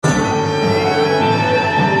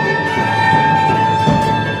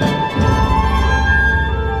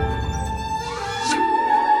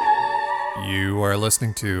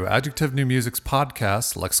listening to Adjective New Music's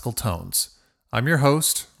podcast, Lexical Tones. I'm your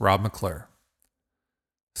host, Rob McClure.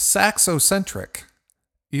 Saxocentric,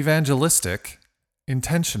 evangelistic,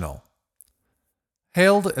 intentional.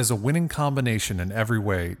 Hailed as a winning combination in every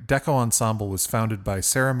way, Deco Ensemble was founded by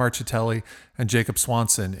Sarah Marchitelli and Jacob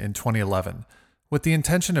Swanson in 2011, with the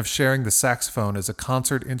intention of sharing the saxophone as a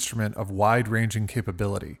concert instrument of wide-ranging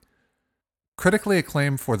capability. Critically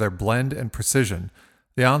acclaimed for their blend and precision,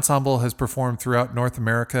 the ensemble has performed throughout North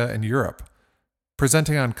America and Europe.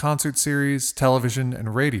 Presenting on concert series, television,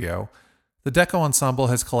 and radio, the Deco Ensemble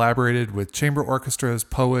has collaborated with chamber orchestras,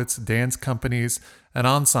 poets, dance companies, and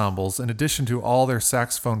ensembles in addition to all their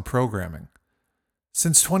saxophone programming.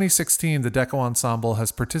 Since 2016, the Deco Ensemble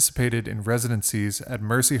has participated in residencies at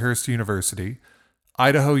Mercyhurst University,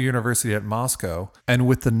 Idaho University at Moscow, and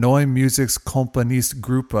with the Neue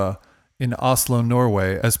Musikkomponistgruppe in Oslo,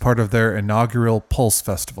 Norway, as part of their inaugural Pulse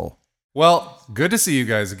Festival. Well, good to see you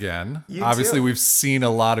guys again. Obviously, we've seen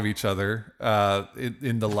a lot of each other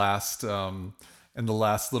in the last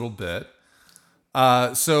little bit.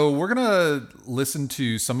 So we're gonna listen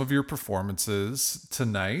to some of your performances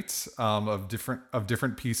tonight of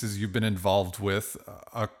different pieces you've been involved with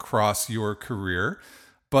across your career.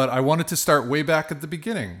 But I wanted to start way back at the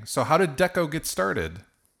beginning. So how did Deco get started?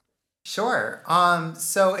 Sure.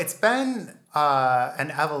 So it's been an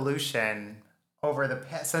evolution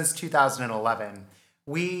since 2011.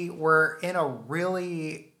 We were in a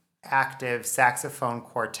really active saxophone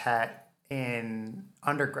quartet in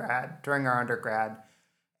during our undergrad.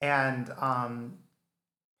 And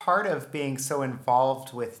part of being so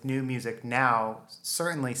involved with new music now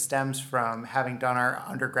certainly stems from having done our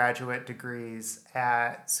undergraduate degrees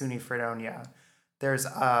at SUNY Fredonia. There's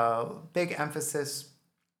a big emphasis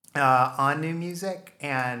on new music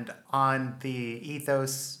and on the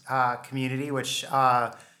ethos community, which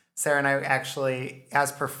Sarah and I actually,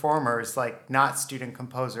 as performers, like not student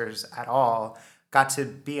composers at all, got to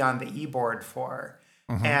be on the e-board for.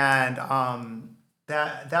 Mm-hmm. And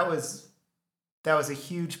that was a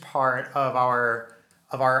huge part of our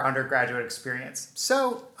undergraduate experience.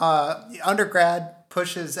 So undergrad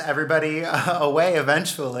pushes everybody away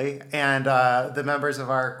eventually, and the members of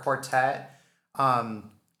our quartet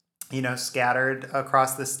scattered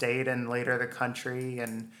across the state and later the country,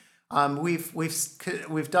 and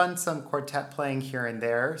we've done some quartet playing here and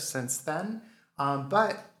there since then.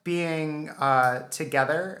 But being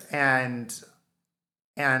together and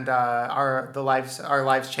our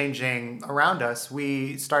lives changing around us,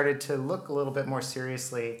 we started to look a little bit more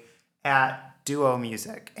seriously at duo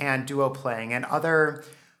music and duo playing and other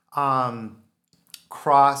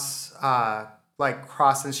cross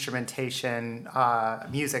instrumentation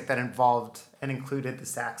music that involved and included the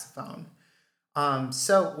saxophone.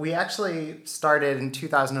 So we actually started in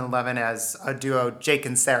 2011 as a duo, Jake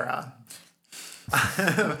and Sarah,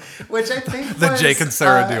 which I think the Jake and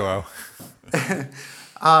Sarah duo.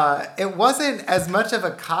 It wasn't as much of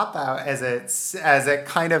a cop-out as it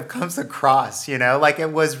kind of comes across, like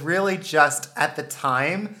it was really just at the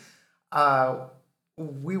time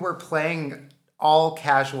we were playing all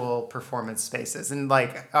casual performance spaces and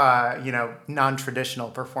non-traditional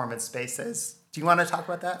performance spaces. Do you want to talk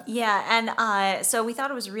about that? Yeah, and so we thought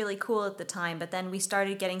it was really cool at the time, but then we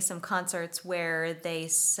started getting some concerts where they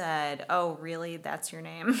said, "Oh, really? That's your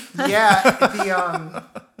name?" Yeah,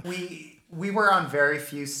 we were on very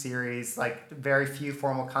few series, like very few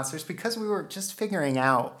formal concerts, because we were just figuring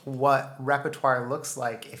out what repertoire looks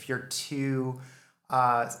like if you're two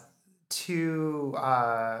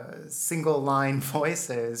single line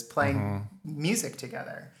voices playing music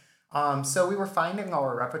together. So we were finding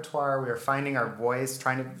our repertoire, we were finding our voice,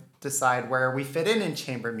 trying to decide where we fit in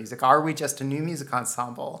chamber music. Are we just a new music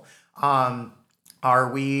ensemble?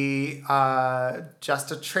 Are we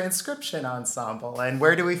just a transcription ensemble? And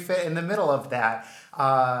where do we fit in the middle of that?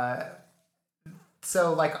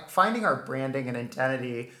 So finding our branding and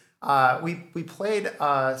identity, we played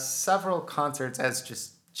several concerts as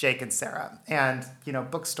just Jake and Sarah, and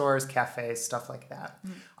bookstores, cafes, stuff like that.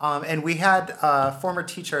 And we had a former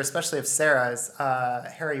teacher, especially of Sarah's,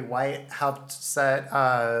 Harry White, helped set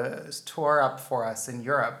a tour up for us in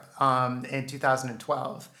Europe in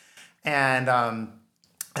 2012. And I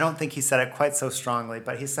don't think he said it quite so strongly,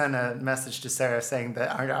 but he sent a message to Sarah saying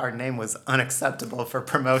that our name was unacceptable for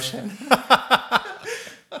promotion.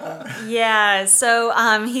 Yeah, so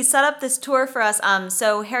he set up this tour for us.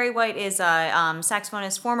 So Harry White is a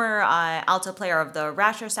saxophonist, former alto player of the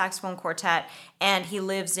Rasher Saxophone Quartet, and he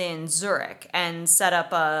lives in Zurich and set up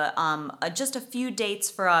just a few dates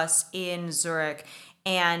for us in Zurich.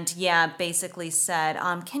 and basically said,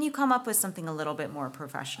 can you come up with something a little bit more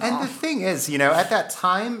professional? And the thing is, at that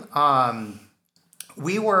time,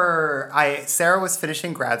 Sarah was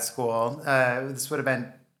finishing grad school. This would have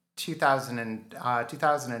been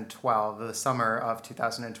 2012, the summer of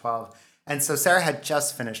 2012. And so Sarah had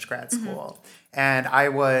just finished grad school. And I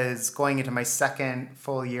was going into my second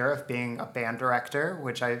full year of being a band director,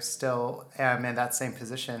 which I still am in that same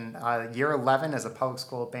position. Year 11 as a public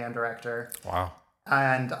school band director. Wow.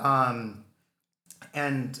 And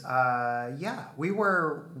we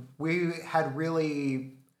had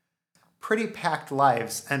really pretty packed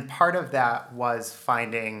lives, and part of that was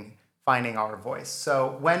finding our voice.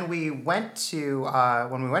 So when we went to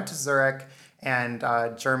Zurich and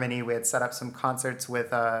Germany, we had set up some concerts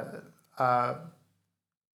with another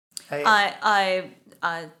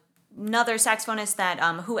saxophonist that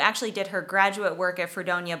who actually did her graduate work at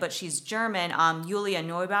Fredonia, but she's German, Julia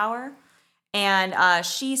Neubauer. And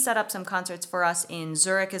she set up some concerts for us in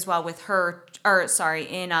Zurich as well with her,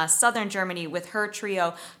 in southern Germany with her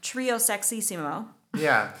Trio Sexissimo.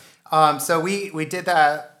 Yeah. So we did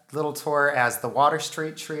that little tour as the Water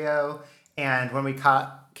Street Trio. And when we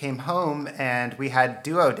came home and we had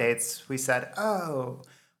duo dates, we said, oh,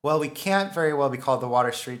 well, we can't very well be called the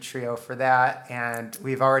Water Street Trio for that. And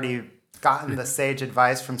we've already gotten the sage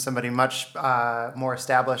advice from somebody much more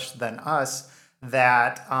established than us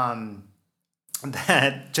that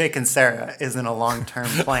Jake and Sarah isn't a long-term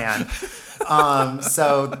plan.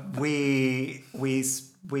 So we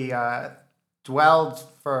dwelled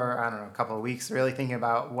for, I don't know, a couple of weeks really thinking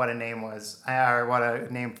about what a name was, or what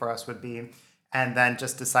a name for us would be. And then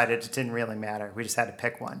just decided it didn't really matter. We just had to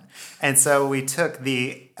pick one. And so we took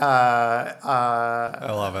I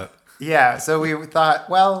love it. Yeah. So we thought,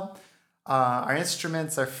 well, our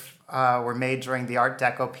instruments were made during the Art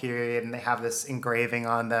Deco period, and they have this engraving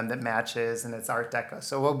on them that matches, and it's Art Deco.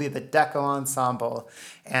 So we'll be the Deco Ensemble.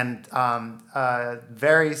 And a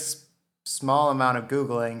very small amount of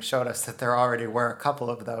Googling showed us that there already were a couple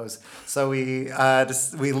of those. So we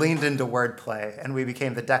leaned into wordplay, and we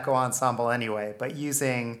became the Deco Ensemble anyway, but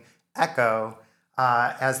using echo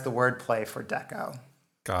as the wordplay for Deco.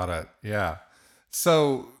 Got it. Yeah.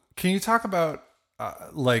 So can you talk about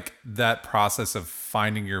like that process of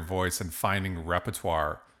finding your voice and finding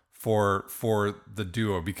repertoire for the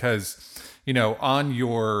duo? Because, on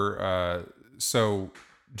your, so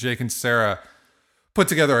Jake and Sarah put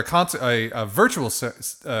together a virtual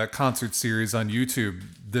concert series on YouTube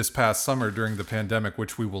this past summer during the pandemic,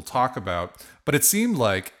 which we will talk about. But it seemed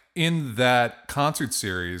like in that concert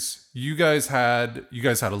series, you guys had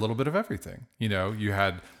a little bit of everything. You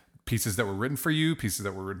had pieces that were written for you, pieces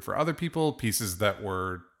that were written for other people, pieces that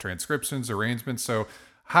were transcriptions, arrangements. So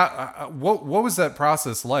what was that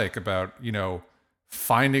process like about,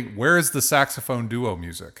 finding, where is the saxophone duo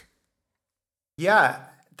music? Yeah,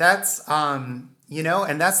 that's, and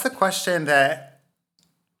that's the question that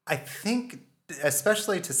I think,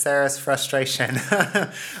 especially to Sarah's frustration,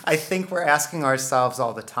 I think we're asking ourselves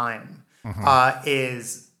all the time,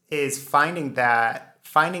 is finding that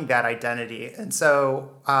identity. And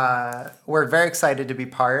so we're very excited to be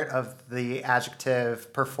part of the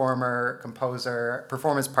Adjective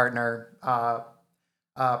performance partner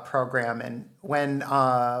program. And when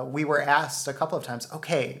we were asked a couple of times,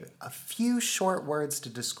 okay, a few short words to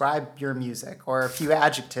describe your music or a few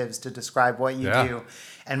adjectives to describe what you do.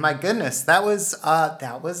 And my goodness, that was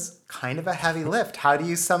kind of a heavy lift. How do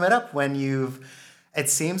you sum it up when it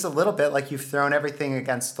seems a little bit like you've thrown everything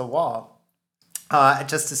against the wall?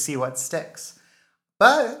 Just to see what sticks.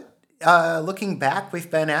 But looking back,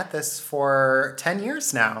 we've been at this for 10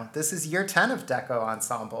 years now. This is year 10 of Deco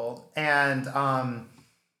Ensemble. And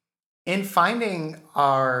in finding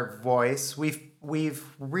our voice, we've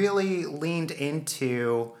really leaned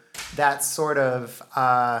into that sort of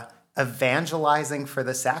evangelizing for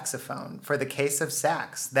the saxophone, for the case of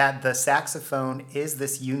sax, that the saxophone is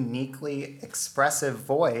this uniquely expressive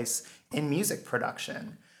voice in music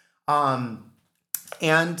production.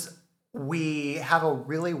 And we have a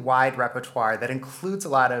really wide repertoire that includes a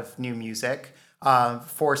lot of new music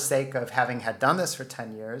for sake of having had done this for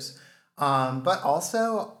 10 years, but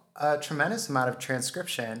also a tremendous amount of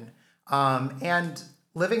transcription. And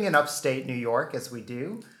living in upstate New York, as we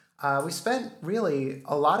do, we spent really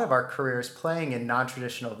a lot of our careers playing in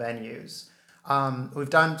non-traditional venues. We've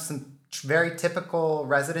done some very typical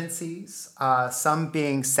residencies, some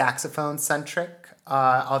being saxophone-centric,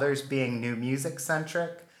 others being new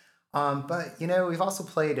music-centric. But, we've also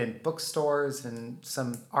played in bookstores and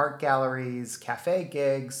some art galleries, cafe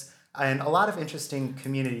gigs, and a lot of interesting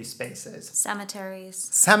community spaces.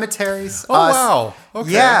 Cemeteries. Oh, wow.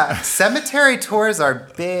 Okay. Yeah, cemetery tours are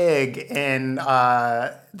big in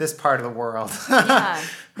this part of the world. Yeah.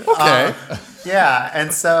 Okay. Yeah,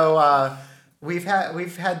 and so we've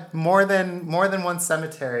had more than one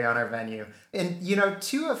cemetery on our venue, and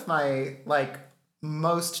two of my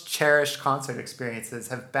most cherished concert experiences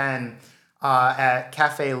have been at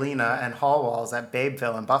Cafe Lena and Hall Walls at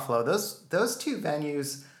Babeville in Buffalo. Those two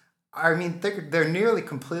venues, I mean, they're nearly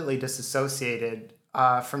completely disassociated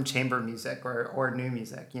from chamber music or new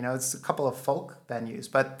music. It's a couple of folk venues,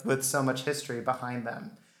 but with so much history behind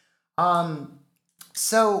them.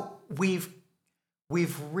 So we've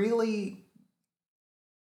really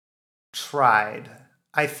tried.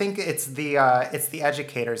 I think it's the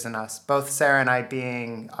educators in us, both Sarah and I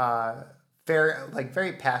being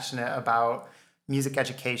very passionate about music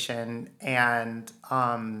education, and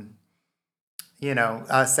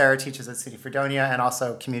Sarah teaches at SUNY Fredonia and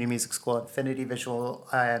also Community Music School, Infinity Visual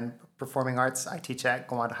and Performing Arts. I teach at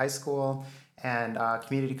Gowanda High School and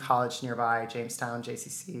community college nearby, Jamestown,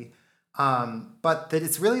 JCC. But that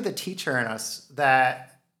it's really the teacher in us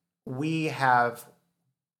that we have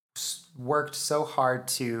worked so hard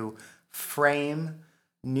to frame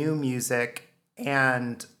new music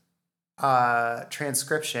and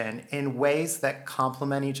transcription in ways that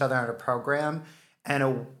complement each other in a program,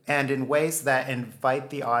 and in ways that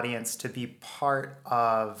invite the audience to be part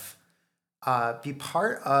of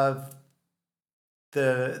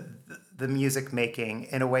the music making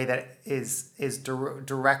in a way that is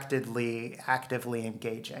directedly, actively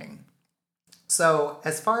engaging. So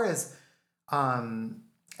as far as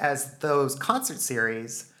those concert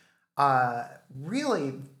series,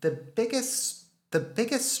 really the biggest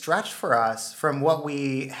stretch for us from what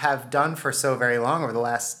we have done for so very long over the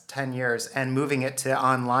last 10 years and moving it to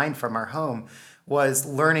online from our home was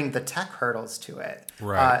learning the tech hurdles to it.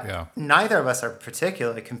 Right, yeah. Neither of us are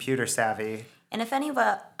particularly computer savvy. And if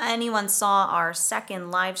anyone saw our second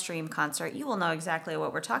live stream concert, you will know exactly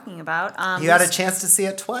what we're talking about. You had a chance to see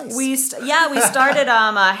it twice. We started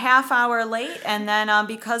a half hour late, and then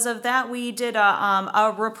because of that, we did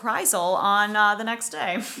a reprisal on the next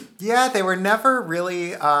day. Yeah, they were never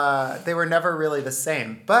really the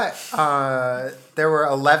same. But there were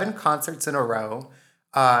 11 concerts in a row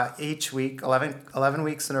each week, 11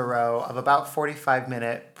 weeks in a row of about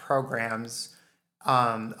 45-minute programs.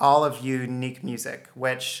 All of unique music,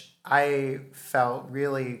 which I felt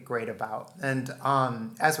really great about. And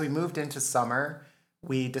as we moved into summer,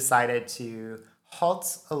 we decided to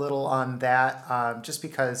halt a little on that just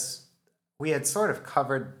because we had sort of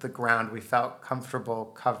covered the ground we felt comfortable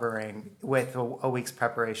covering with a week's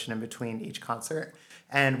preparation in between each concert,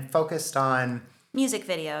 and focused on music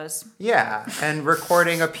videos. Yeah, and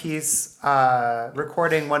recording one piece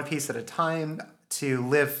at a time, to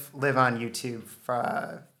live on YouTube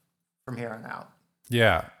from here on out.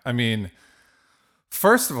 Yeah, I mean,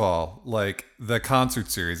 first of all, the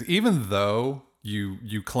concert series, even though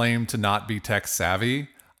you claim to not be tech savvy,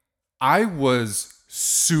 I was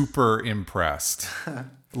super impressed.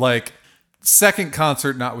 Second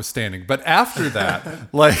concert notwithstanding, but after that,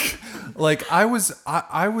 I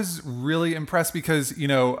was really impressed because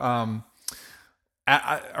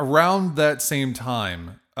around that same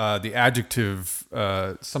time, the adjective,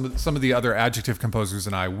 some of the other adjective composers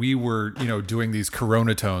and I, we were, doing these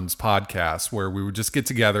Corona Tones podcasts where we would just get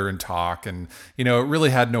together and talk, and, it really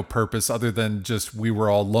had no purpose other than just we were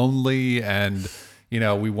all lonely and,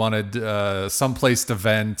 we wanted some place to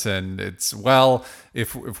vent, and it's, well,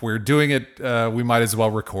 if we're doing it, we might as well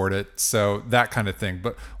record it. So that kind of thing.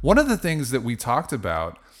 But one of the things that we talked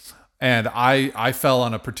about, and I fell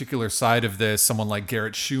on a particular side of this, someone like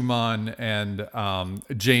Garrett Schumann, and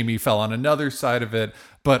Jamie fell on another side of it,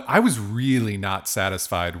 but I was really not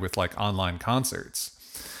satisfied with online concerts.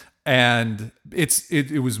 And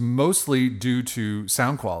it was mostly due to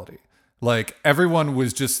sound quality. Everyone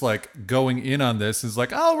was just going in on this is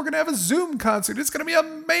oh, we're going to have a Zoom concert. It's going to be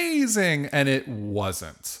amazing. And it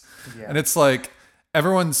wasn't. Yeah. And it's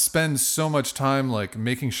everyone spends so much time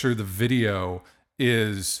making sure the video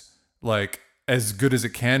is as good as it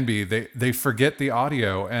can be. They forget the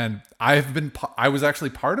audio. And I was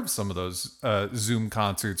actually part of some of those Zoom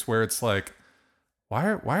concerts where it's why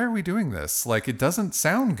are we doing this? It doesn't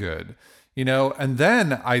sound good. And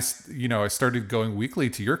then I started going weekly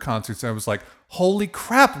to your concerts, and I was holy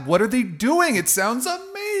crap, what are they doing? It sounds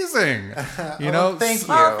amazing. Thank you. Oh,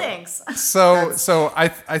 thanks. So I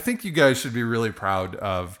think you guys should be really proud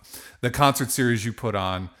of the concert series you put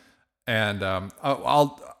on. And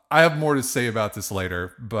I have more to say about this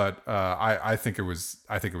later, but I think it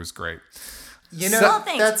was great. You know, Well,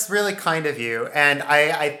 thanks. that's really kind of you. And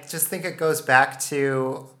I just think it goes back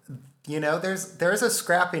to, there's a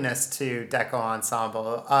scrappiness to Deco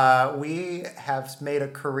Ensemble. We have made a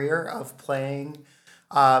career of playing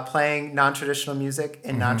non-traditional music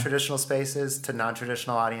in non-traditional spaces to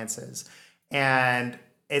non-traditional audiences. And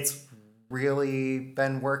it's really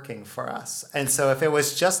been working for us. And so if it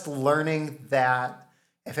was just learning that,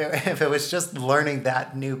 if it was just learning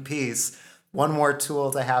that new piece, one more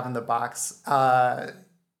tool to have in the box, that's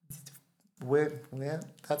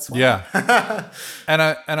why. Yeah. And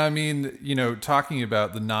I mean, talking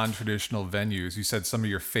about the non-traditional venues, you said some of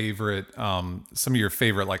your favorite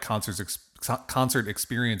like concert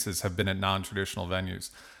experiences have been at non-traditional venues.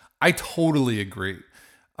 I totally agree.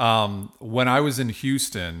 When I was in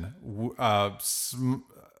Houston,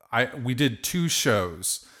 we did 2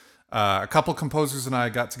 shows. A couple composers and I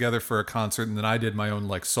got together for a concert, and then I did my own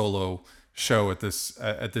like solo show at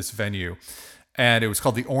this venue, and it was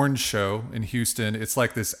called the Orange Show in Houston. It's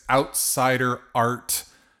like this outsider art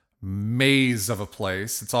maze of a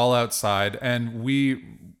place. It's all outside, and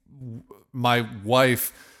my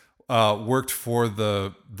wife worked for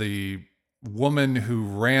the woman who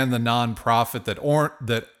ran the nonprofit that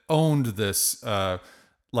owned this.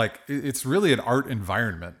 It's really an art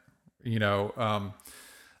environment,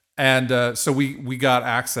 And so we got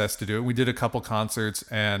access to do it. We did a couple concerts,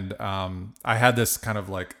 and I had this kind of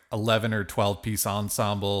like 11 or 12 piece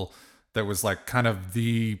ensemble that was like kind of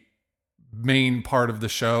the main part of the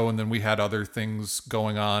show, and then we had other things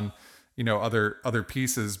going on, other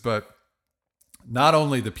pieces. But not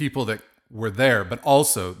only the people that were there, but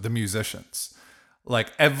also the musicians.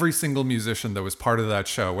 Like every single musician that was part of that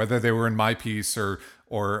show, whether they were in my piece or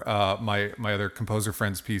my other composer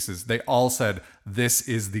friends' pieces, they all said, this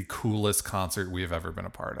is the coolest concert we have ever been a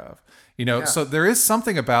part of. So there is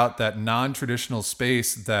something about that non-traditional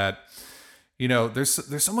space that,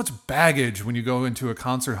 there's so much baggage when you go into a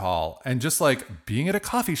concert hall, and just like being at a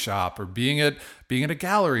coffee shop or being at a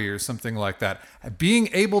gallery or something like that, being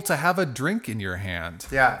able to have a drink in your hand,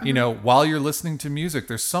 while you're listening to music,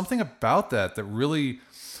 there's something about that really,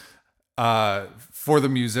 for the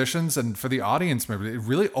musicians and for the audience member, it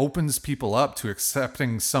really opens people up to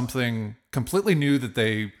accepting something completely new that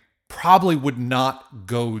they probably would not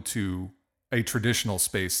go to a traditional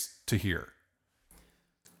space to hear.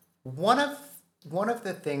 One of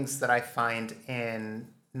the things that I find in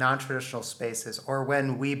non-traditional spaces, or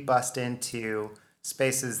when we bust into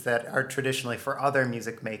spaces that are traditionally for other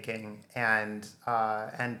music making and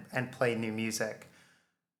play new music,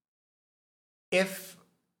 if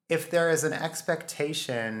there is an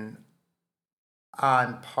expectation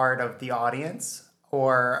on part of the audience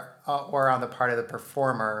or on the part of the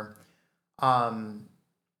performer,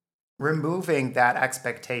 removing that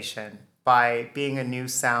expectation by being a new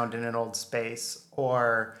sound in an old space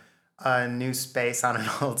or a new space on an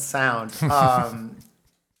old sound,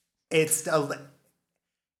 it's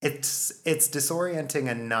disorienting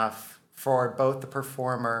enough for both the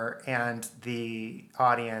performer and the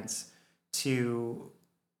audience to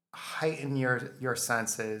heighten your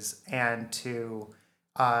senses and to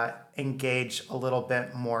engage a little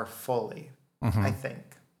bit more fully, I think.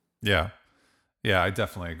 Yeah, I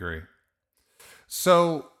definitely agree.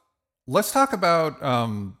 So let's talk about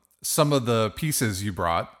some of the pieces you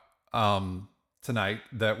brought tonight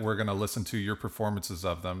that we're going to listen to, your performances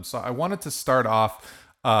of them. So I wanted to start off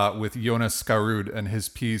with Jonas Skarud and his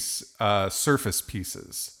piece, Surface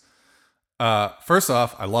Pieces. First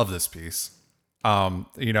off, I love this piece.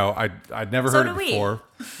 I'd never heard it before.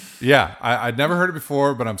 Yeah, I'd never heard it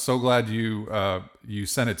before, but I'm so glad you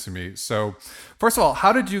sent it to me. So first of all,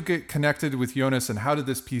 how did you get connected with Jonas, and how did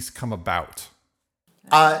this piece come about?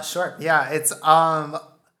 Sure. Yeah, it's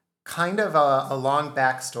kind of a long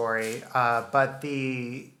backstory, but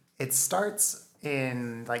it starts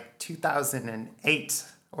in like 2008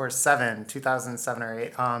 or 2007 or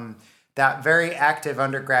 8. That very active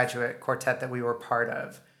undergraduate quartet that we were part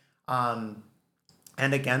of.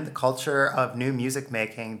 And again, the culture of new music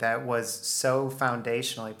making that was so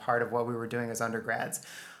foundationally part of what we were doing as undergrads.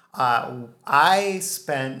 I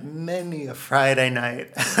spent many a Friday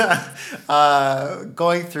night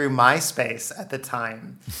going through MySpace at the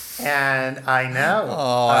time. And I know.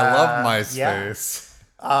 Oh, I love MySpace.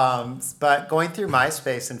 Yeah. But going through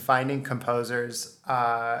MySpace and finding composers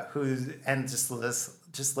just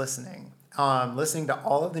listening. Listening to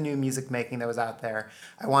all of the new music making that was out there.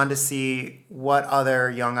 I wanted to see what other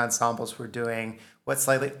young ensembles were doing, what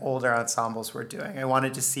slightly older ensembles were doing. I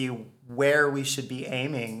wanted to see where we should be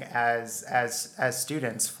aiming as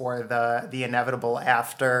students for the inevitable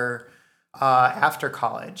after after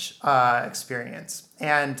college experience.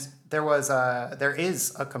 And there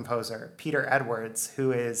is a composer, Peter Edwards,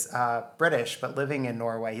 who is British but living in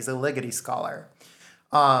Norway. He's a Ligeti scholar.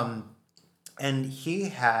 And he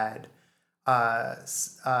had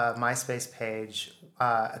MySpace page,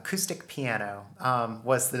 acoustic piano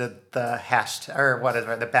was the hashtag, or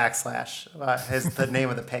whatever, the backslash. The name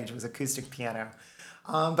of the page was acoustic piano.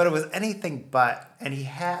 But it was anything but. And he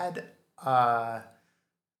had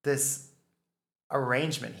this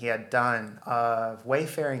arrangement he had done of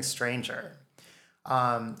Wayfaring Stranger.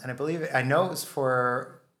 And I know it was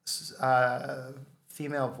for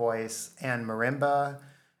female voice and marimba,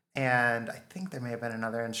 and I think there may have been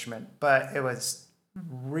another instrument, but it was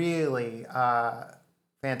really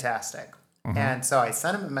fantastic. And so I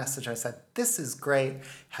sent him a message. I said, "This is great.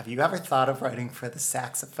 Have you ever thought of writing for the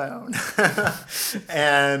saxophone?"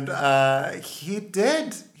 And he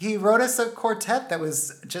did. He wrote us a quartet that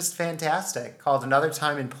was just fantastic, called Another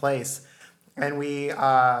Time and Place. And we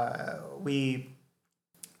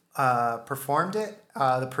performed it.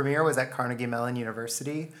 The premiere was at Carnegie Mellon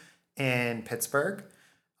University in Pittsburgh.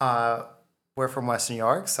 We're from West New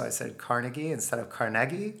York, so I said Carnegie instead of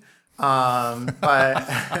Carnegie. But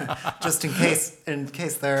just in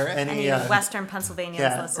case there are any Western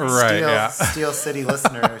Pennsylvania listeners, Right, Steel City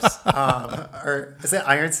listeners, or is it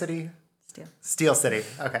Iron City? Steel City.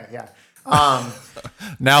 Okay, yeah.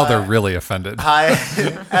 Now they're really offended.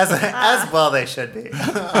 As well they should be.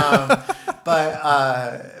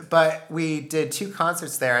 But we did 2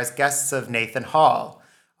 concerts there as guests of Nathan Hall,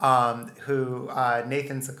 who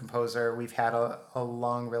Nathan's a composer we've had a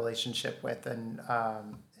long relationship with, and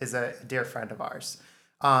is a dear friend of ours.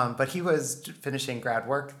 But he was finishing grad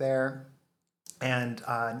work there, and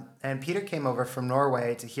Peter came over from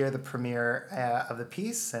Norway to hear the premiere of the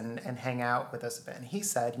piece and hang out with us a bit. And he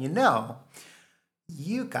said,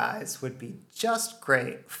 you guys would be just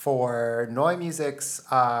great for Neue Music's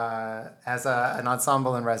as an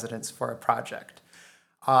ensemble in residence for a project.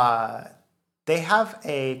 They have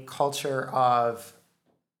a culture of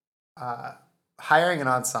hiring an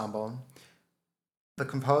ensemble. The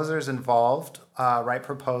composers involved write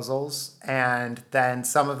proposals, and then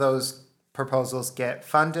some of those proposals get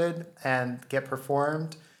funded and get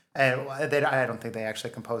performed. And I don't think they actually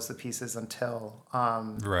compose the pieces until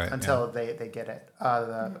they get it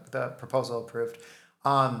the proposal approved.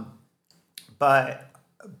 But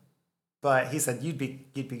he said you'd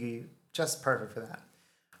be just perfect for that.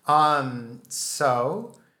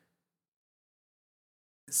 So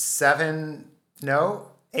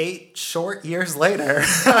 8 short years later,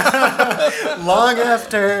 long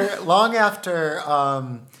after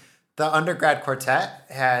the undergrad quartet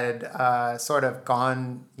had sort of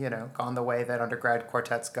gone the way that undergrad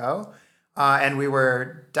quartets go, and we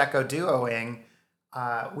were deco duoing.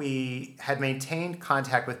 We had maintained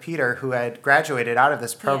contact with Peter, who had graduated out of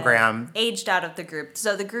this program. Yeah, aged out of the group.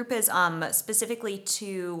 So the group is specifically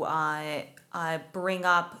to bring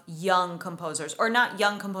up young composers, or not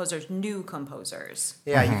young composers, new composers.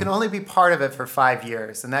 Yeah, you can only be part of it for 5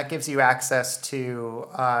 years, and that gives you access to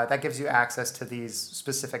these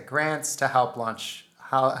specific grants to help launch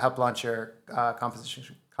your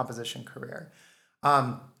composition career.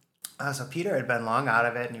 So Peter had been long out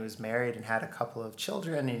of it, and he was married and had a couple of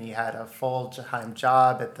children, and he had a full-time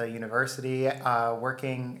job at the university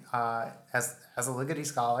working as a Ligeti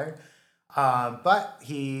scholar. But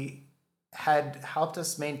he had helped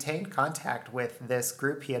us maintain contact with this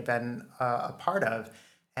group he had been a part of,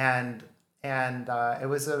 and it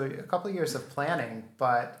was a couple of years of planning,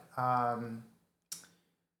 but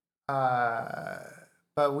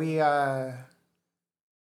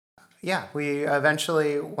we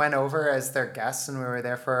eventually went over as their guests, and we were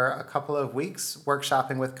there for a couple of weeks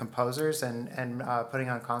workshopping with composers and putting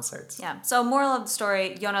on concerts. Yeah. So moral of the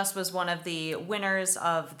story, Jonas was one of the winners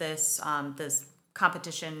of this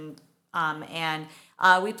competition, and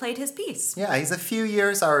we played his piece. Yeah, he's a few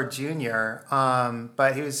years our junior,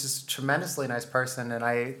 but he was just a tremendously nice person, and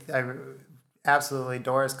I absolutely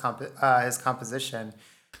adore his composition.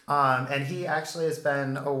 And he actually has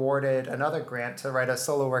been awarded another grant to write a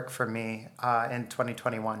solo work for me in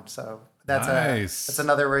 2021. So that's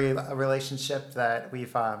another relationship that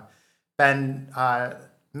we've been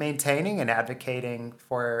maintaining and advocating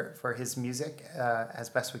for his music as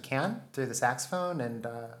best we can through the saxophone, and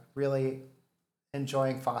really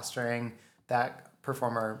enjoying fostering that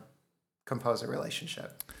performer-composer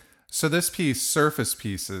relationship. So this piece, Surface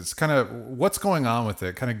Pieces, kind of what's going on with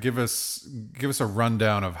it? Kind of give us a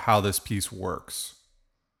rundown of how this piece works.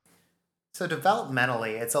 So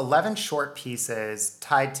developmentally, it's 11 short pieces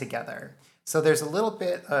tied together. So there's a little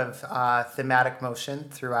bit of thematic motion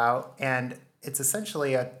throughout, and it's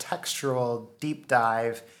essentially a textural deep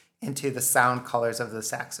dive into the sound colors of the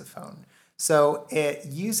saxophone. So it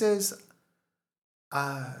uses,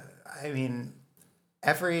 every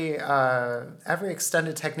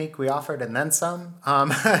extended technique we offered and then some,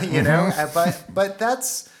 but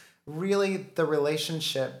that's really the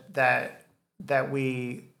relationship that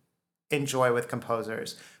we enjoy with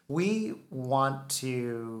composers. We want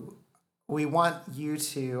you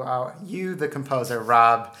the composer,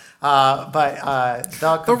 Rob,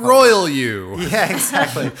 The royal you. Yeah,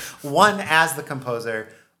 exactly. One as the composer,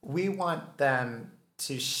 we want them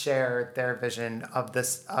to share their vision of the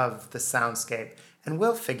soundscape, and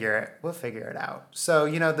we'll figure it out. So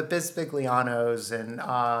the bisbiglianos and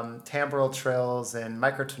timbral trills and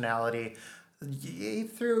microtonality, you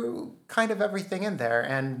threw kind of everything in there,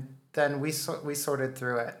 and then we sorted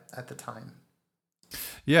through it at the time.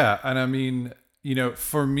 Yeah, and I mean,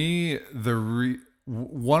 for me,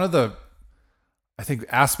 one of the, I think,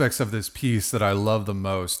 aspects of this piece that I love the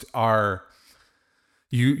most are,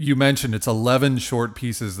 you mentioned it's 11 short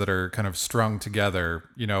pieces that are kind of strung together,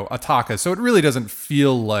 a taka. So it really doesn't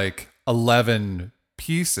feel like 11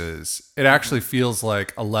 pieces. It actually feels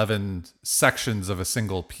like 11 sections of a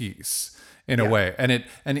single piece in a way. And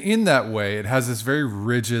in that way, it has this very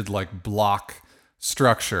rigid, like, block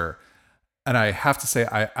structure. And I have to say,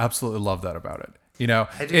 I absolutely love that about it. I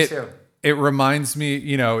do too. It reminds me,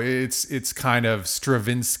 it's kind of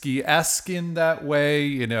Stravinsky-esque in that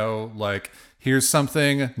way, like, here's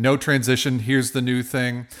something, no transition, here's the new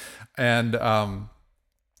thing. And, I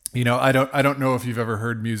don't know if you've ever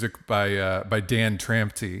heard music by Dan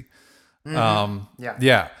Trampty.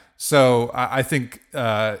 Yeah. So I think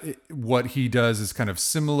what he does is kind of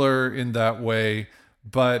similar in that way,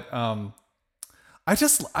 but I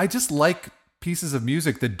just like pieces of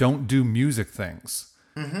music that don't do music things.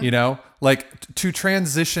 Like to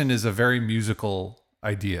transition is a very musical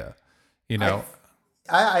idea.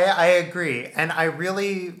 I agree, and I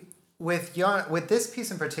really with this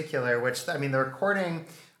piece in particular, which the recording.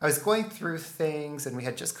 I was going through things, and we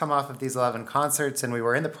had just come off of these 11 concerts, and we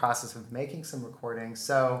were in the process of making some recordings.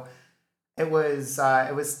 So it was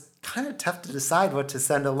kind of tough to decide what to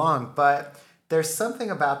send along. But there's something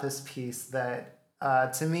about this piece that,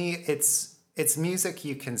 to me, it's music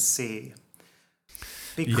you can see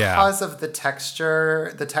because of the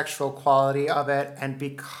texture, the textural quality of it, and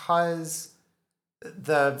because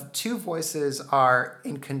the two voices are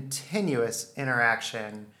in continuous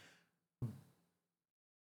interaction.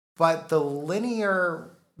 But the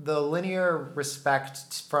linear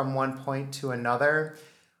respect from one point to another,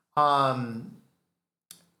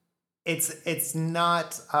 it's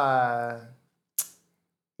not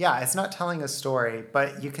it's not telling a story,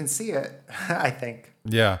 but you can see it. I think.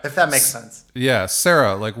 Yeah. If that makes sense. Yeah,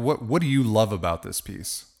 Sarah, like what do you love about this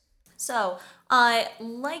piece? So,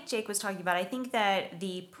 like Jake was talking about, I think that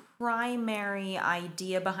the primary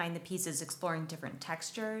idea behind the piece is exploring different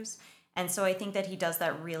textures. And so I think that he does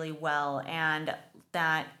that really well, and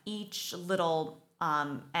that each little,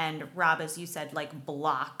 and Rob, as you said, like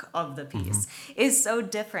block of the piece is so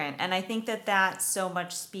different. And I think that so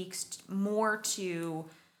much speaks more to,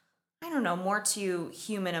 more to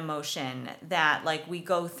human emotion, that like we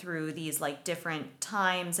go through these like different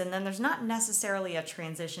times, and then there's not necessarily a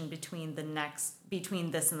transition between this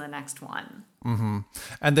and the next one. Mm-hmm.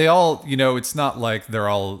 And they all, it's not like they're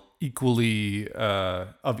all equally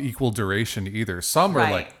of equal duration either. Some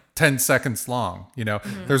are like 10 seconds long,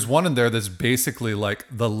 There's one in there that's basically like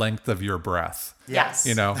the length of your breath. Yes.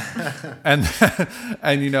 And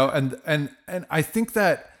I think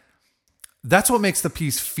that's what makes the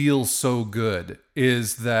piece feel so good,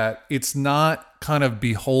 is that it's not kind of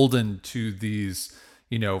beholden to these,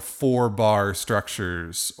 4-bar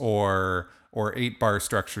structures or 8-bar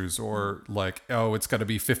structures, or like, oh, it's got to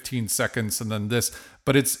be 15 seconds and then this,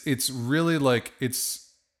 but it's really like it's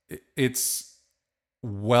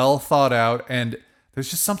well thought out, and there's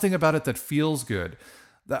just something about it that feels good.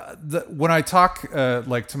 When I talk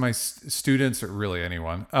like to my students, or really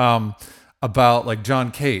anyone, about like John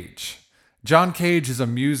Cage is a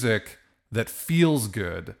music that feels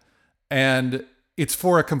good, and it's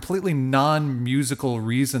for a completely non-musical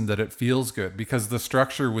reason that it feels good, because the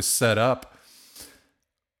structure was set up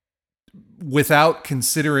without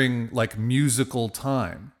considering like musical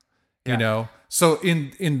time, So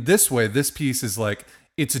in this way, this piece is like,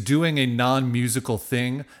 it's doing a non-musical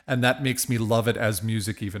thing, and that makes me love it as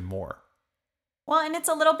music even more. Well, and it's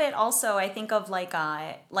a little bit also, I think of like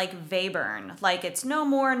Webern, like it's no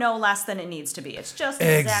more, no less than it needs to be. It's just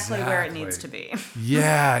exactly where it needs to be.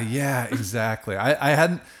 Yeah, exactly.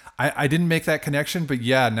 I I didn't make that connection, but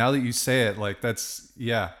yeah, now that you say it, like that's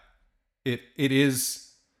it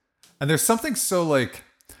is, and there's something so like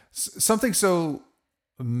something so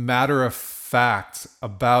matter of fact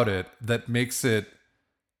about it that makes it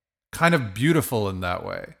kind of beautiful in that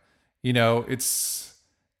way. You know, it's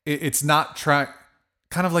not trying,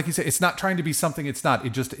 kind of like you say, it's not trying to be something it's not.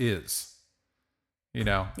 It just is. You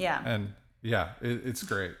know. Yeah. And yeah, it's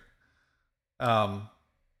great. Yeah.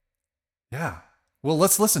 Well,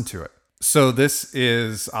 let's listen to it. So this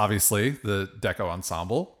is obviously the Deco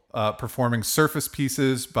Ensemble performing Surface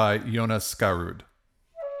Pieces by Jonas Garud.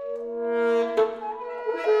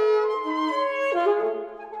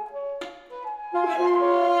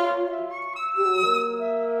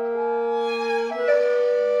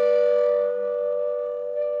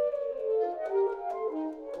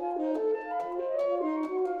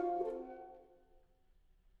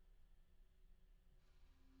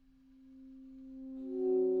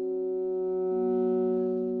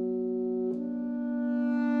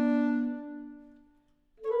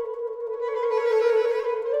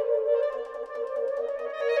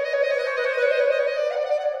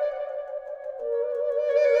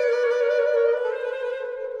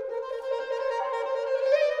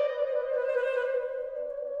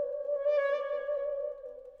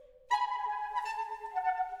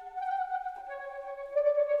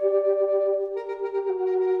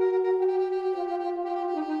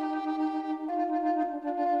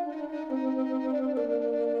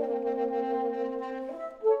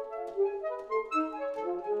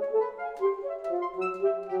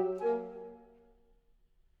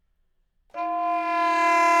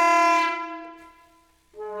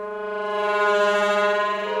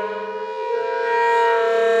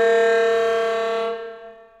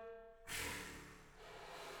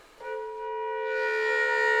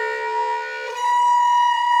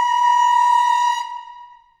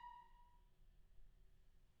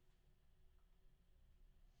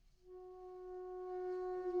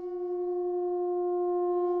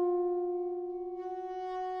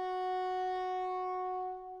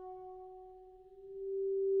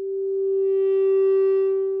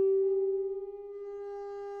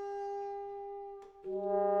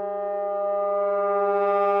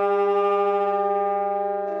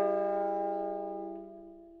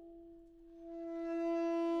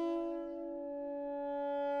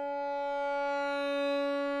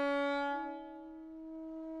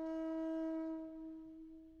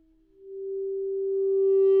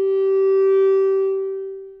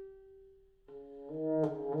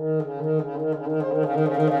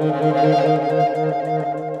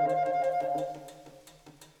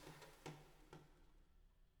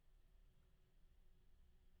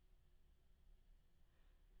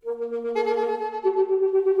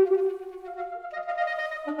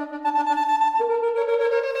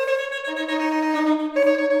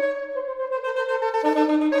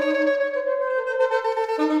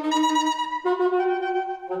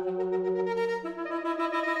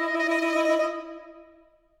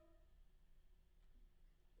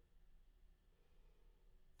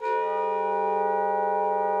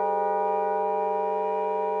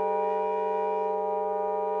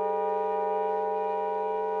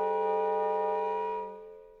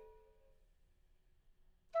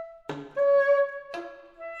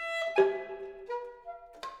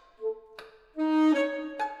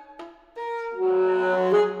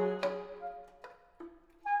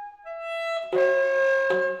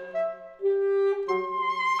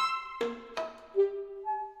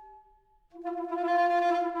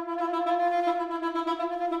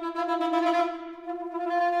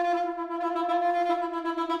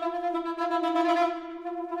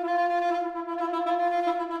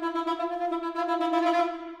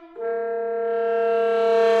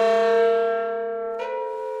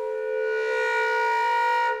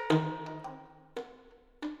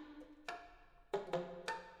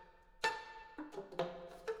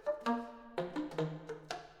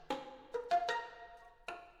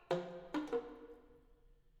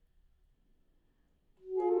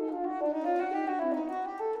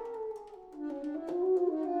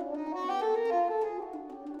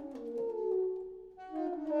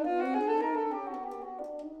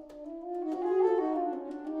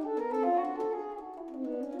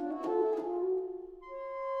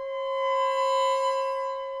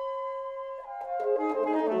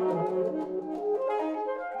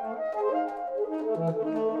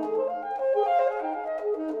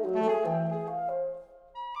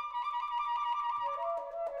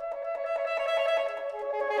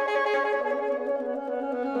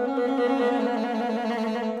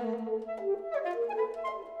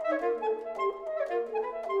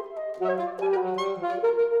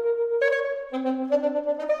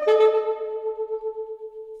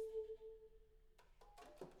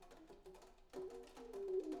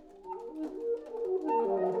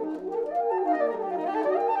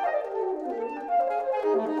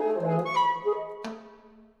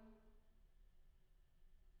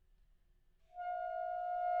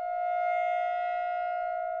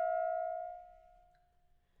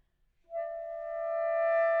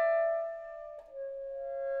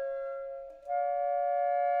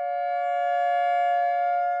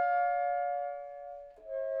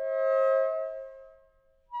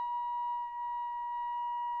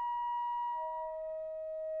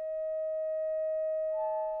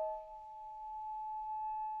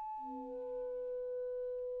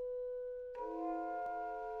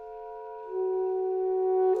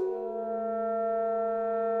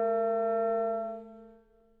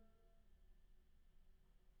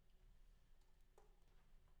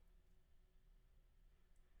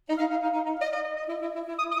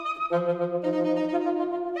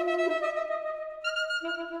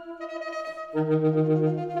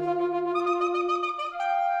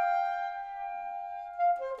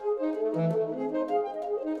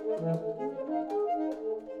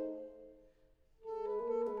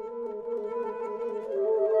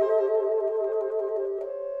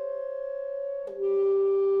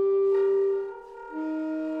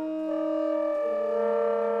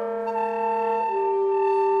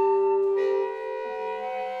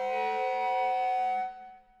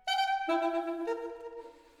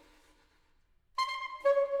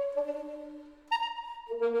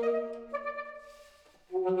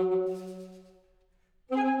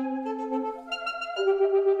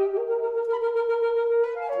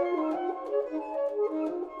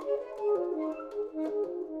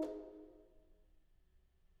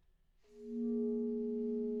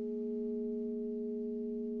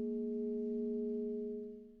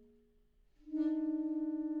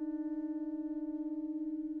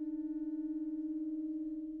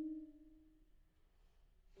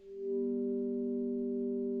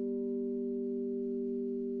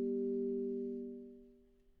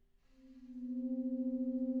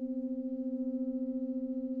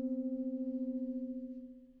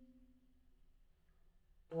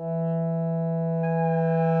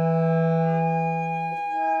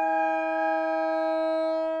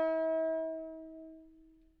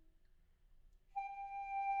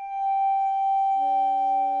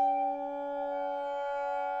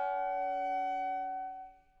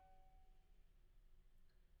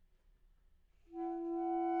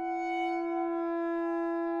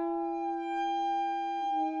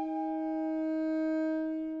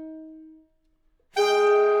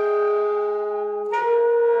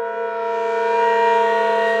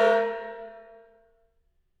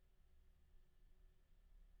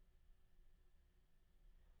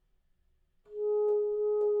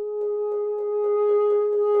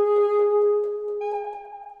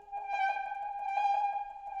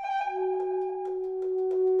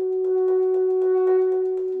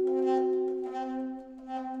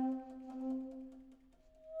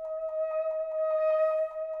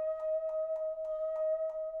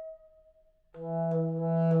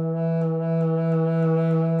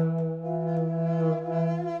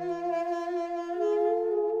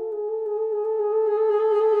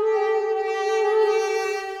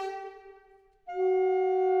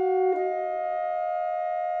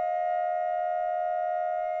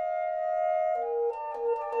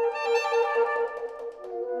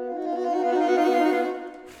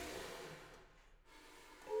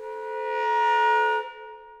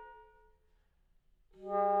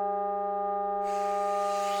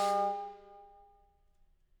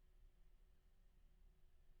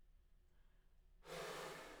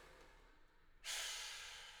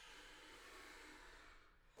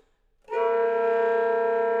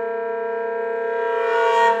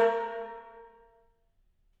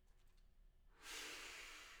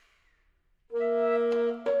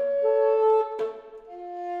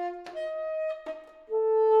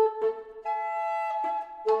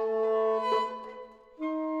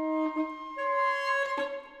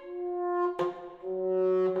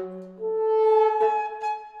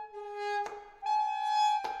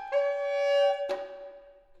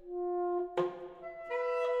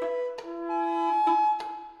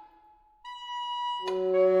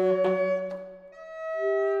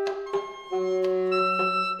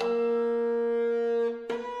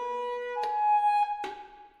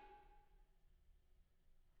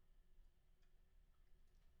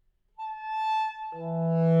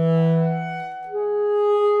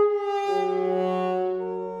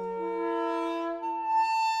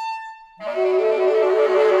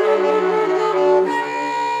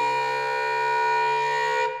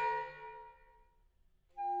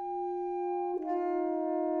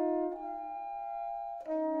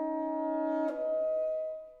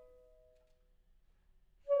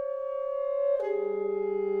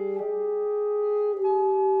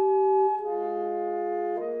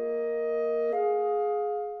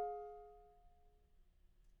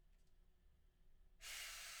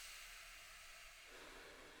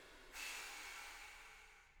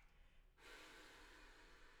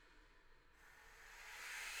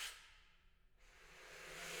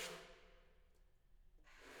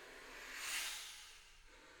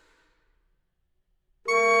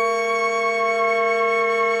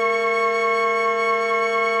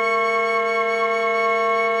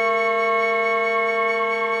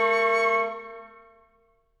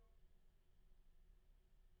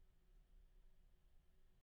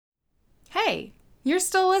 you're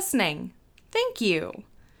still listening. Thank you.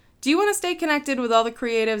 Do you want to stay connected with all the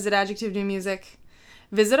creatives at Adjective New Music?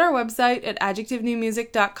 Visit our website at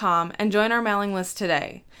adjectivenewmusic.com and join our mailing list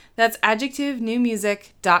today. That's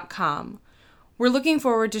adjectivenewmusic.com. We're looking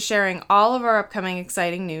forward to sharing all of our upcoming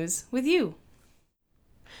exciting news with you.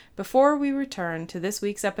 Before we return to this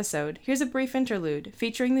week's episode, here's a brief interlude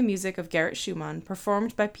featuring the music of Gerrit Schumann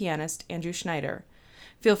performed by pianist Andrew Schneider.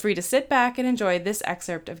 Feel free to sit back and enjoy this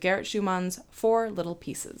excerpt of Gerrit Schumann's Four Little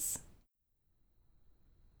Pieces.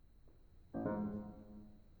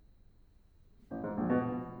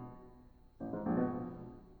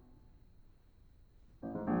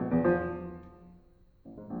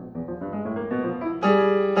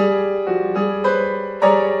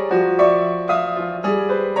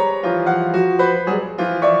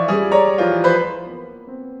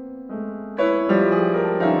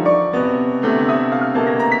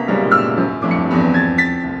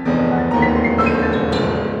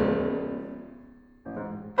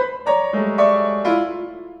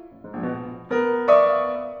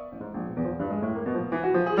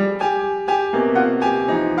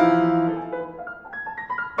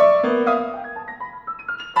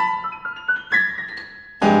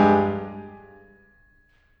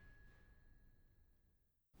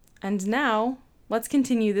 And now, let's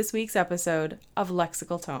continue this week's episode of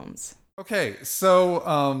Lexical Tomes. Okay,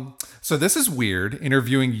 so this is weird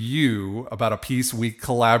interviewing you about a piece we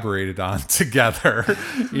collaborated on together.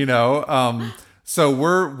 So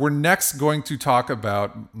we're next going to talk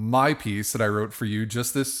about my piece that I wrote for you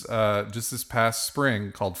just this past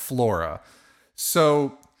spring called Flora.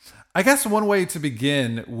 So I guess one way to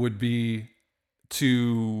begin would be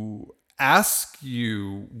to ask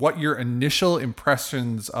you what your initial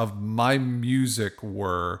impressions of my music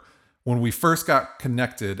were when we first got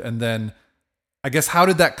connected, and then I guess how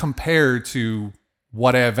did that compare to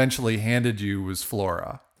what I eventually handed you was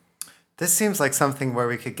Flora? This seems like something where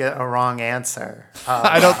we could get a wrong answer.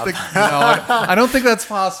 I don't think that's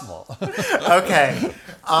possible. Okay.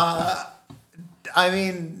 I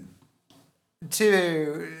mean,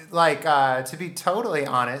 to be totally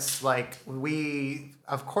honest, like we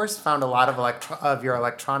of course found a lot of your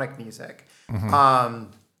electronic music, and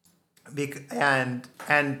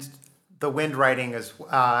the wind writing as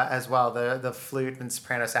well, the flute and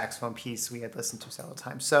soprano saxophone piece we had listened to several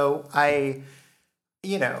times. So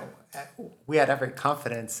we had every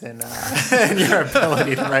confidence in your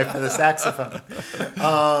ability to write for the saxophone.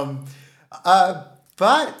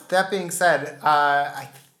 But that being said, I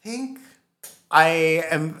think I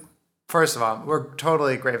am. First of all, we're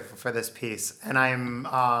totally grateful for this piece, and I'm.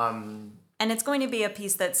 And it's going to be a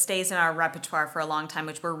piece that stays in our repertoire for a long time,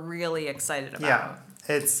 which we're really excited about. Yeah,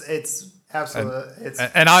 it's absolutely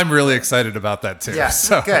and I'm really excited about that too. Yeah,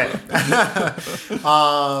 so. Good.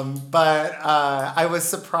 But I was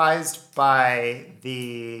surprised by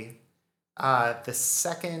the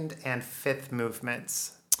second and fifth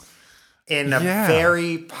movements in a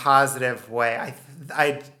very positive way.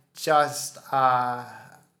 I just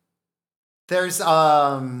there's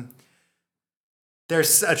a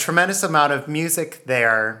tremendous amount of music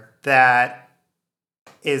there that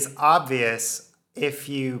is obvious if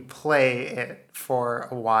you play it for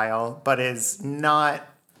a while, but is not.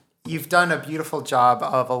 You've done a beautiful job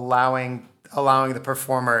of allowing the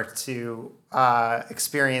performer to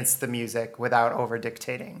experience the music without over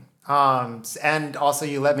dictating. And also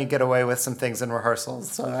you let me get away with some things in rehearsals.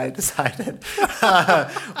 So I decided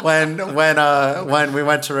when we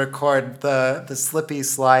went to record, the slippy,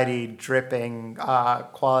 slidey, dripping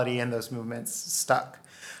quality in those movements stuck.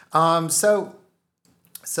 So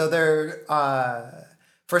there,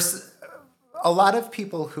 for a lot of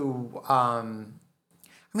people who,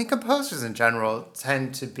 composers in general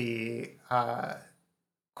tend to be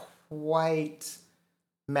quite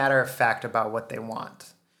matter of fact about what they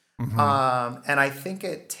want. And I think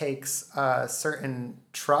it takes a certain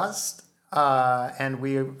trust, and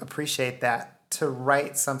we appreciate that, to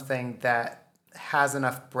write something that has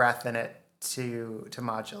enough breath in it to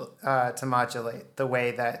modulate the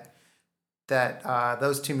way that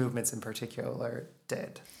those two movements in particular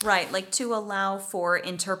did. Right, like to allow for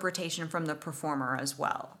interpretation from the performer as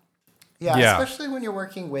well. Yeah, especially when you're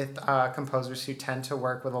working with composers who tend to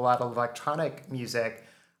work with a lot of electronic music.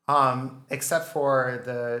 Except for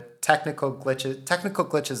the technical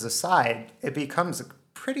glitches aside, it becomes a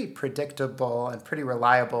pretty predictable and pretty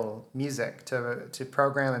reliable music to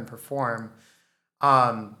program and perform.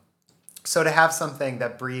 So to have something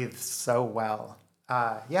that breathes so well,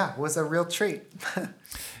 was a real treat.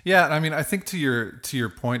 Yeah, I mean, I think to your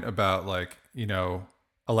point about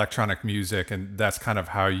electronic music, and that's kind of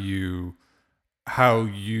how you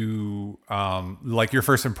you like your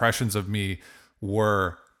first impressions of me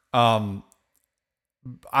were.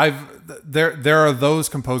 There are those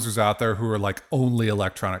composers out there who are like only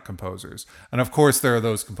electronic composers, and of course there are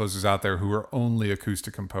those composers out there who are only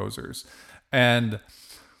acoustic composers, and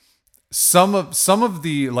some of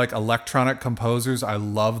the like electronic composers I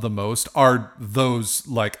love the most are those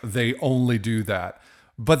like they only do that.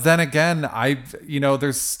 But then again,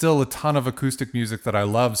 there's still a ton of acoustic music that I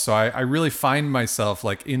love, so I really find myself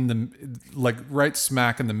like in the like right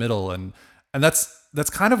smack in the middle, and that's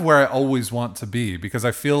kind of where I always want to be, because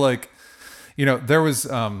I feel like, there was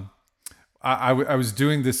I was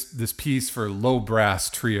doing this piece for low brass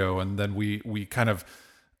trio, and then we kind of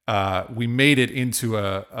we made it into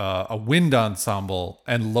a wind ensemble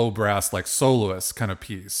and low brass like soloist kind of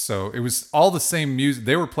piece. So it was all the same music.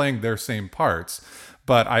 They were playing their same parts,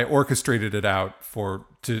 but I orchestrated it out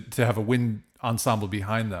to have a wind ensemble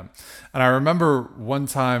behind them. And I remember one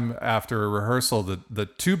time after a rehearsal, the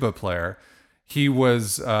tuba player, he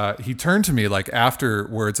turned to me like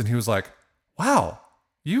afterwards and he was like, "Wow,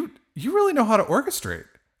 you really know how to orchestrate.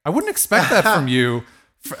 I wouldn't expect that from you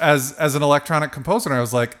as an electronic composer." And I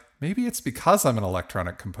was like, maybe it's because I'm an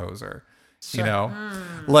electronic composer. Sure.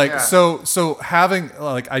 Like, Yeah. so having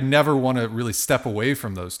like, I never want to really step away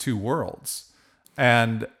from those two worlds.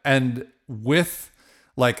 And with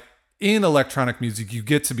like in electronic music, you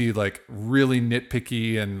get to be like really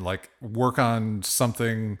nitpicky and like work on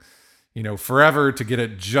something, forever to get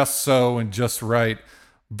it just so and just right.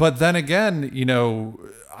 But then again,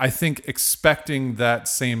 I think expecting that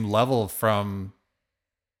same level from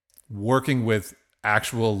working with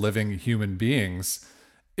actual living human beings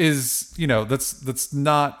is, that's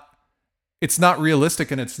not, it's not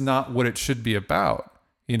realistic, and it's not what it should be about.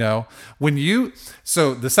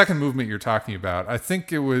 So the second movement you're talking about, I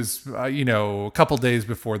think it was, a couple days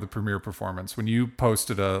before the premiere performance, when you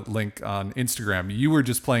posted a link on Instagram, you were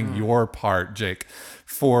just playing your part, Jake,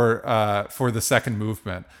 for the second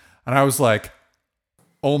movement. And I was like,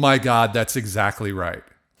 oh my God, that's exactly right.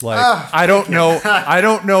 Like, I don't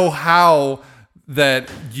know how that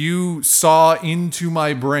you saw into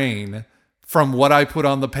my brain from what I put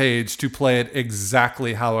on the page to play it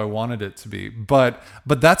exactly how I wanted it to be. But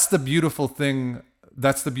that's the beautiful thing.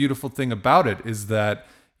 That's the beautiful thing about it, is that,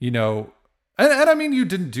 and I mean, you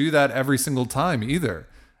didn't do that every single time either.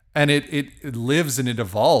 And it lives and it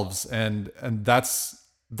evolves. And that's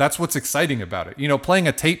what's exciting about it. Playing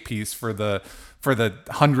a tape piece for the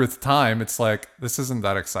 100th time, it's like, this isn't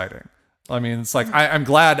that exciting. I mean, it's like, I'm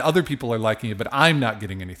glad other people are liking it, but I'm not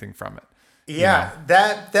getting anything from it. Yeah,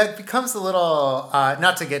 that becomes a little,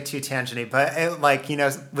 not to get too tangenty, but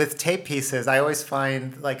with tape pieces, I always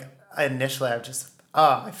find like initially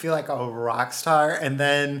I feel like a rock star. And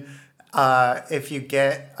then if you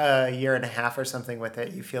get a year and a half or something with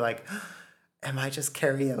it, you feel like, am I just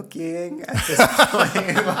karaokeing at this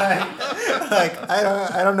point? like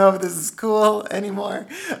I don't know if this is cool anymore.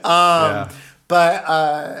 But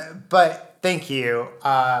thank you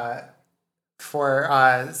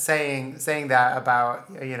for saying that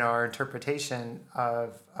about our interpretation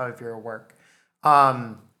of your work.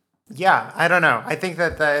 I don't know. I think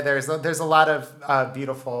that there's a lot of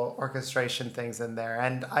beautiful orchestration things in there,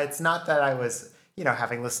 and it's not that I was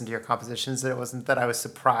having listened to your compositions, that it wasn't that I was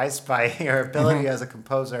surprised by your ability as a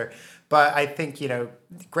composer, but I think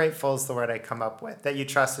grateful is the word I come up with, that you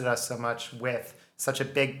trusted us so much with such a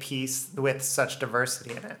big piece with such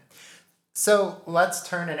diversity in it. So let's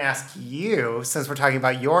turn and ask you, since we're talking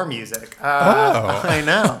about your music. I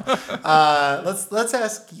know. Let's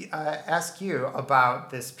ask you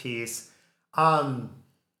about this piece.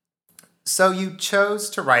 So you chose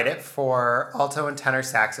to write it for alto and tenor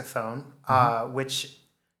saxophone, which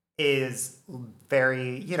is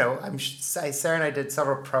very, Sarah and I did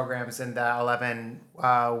several programs in the 11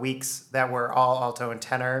 weeks that were all alto and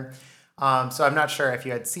tenor. So I'm not sure if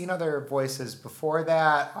you had seen other voices before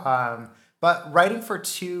that. But writing for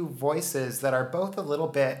two voices that are both a little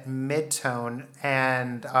bit mid-tone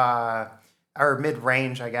and or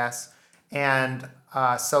mid-range, I guess, and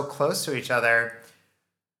so close to each other,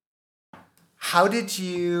 how did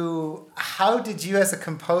you as a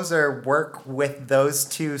composer work with those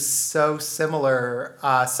two such similar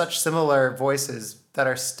voices that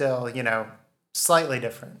are still, slightly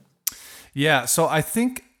different? Yeah, so I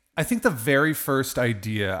think the very first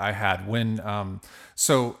idea I had when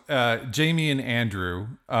Jamie and Andrew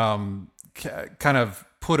kind of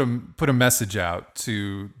put a message out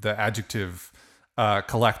to the Adjective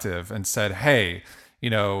collective and said, "Hey,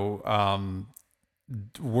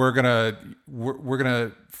 we're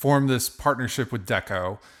gonna form this partnership with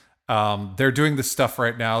Deco. They're doing this stuff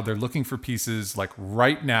right now. They're looking for pieces like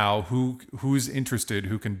right now. Who's interested?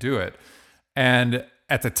 Who can do it? And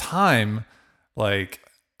at the time, like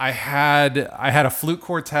I had a flute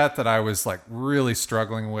quartet that I was like really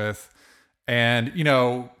struggling with, and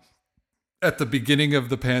at the beginning of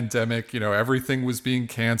the pandemic, everything was being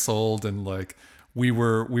canceled, and like we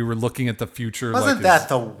were looking at the future. Wasn't that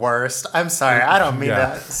the worst? I'm sorry, I don't mean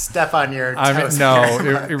to step on your toes.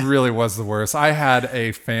 It really was the worst. I had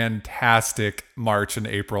a fantastic March and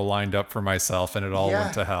April lined up for myself, and it all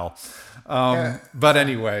went to hell. But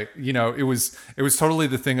anyway, it was totally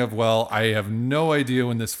the thing of, well, I have no idea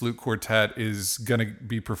when this flute quartet is going to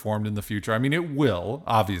be performed in the future. I mean, it will,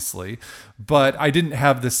 obviously, but I didn't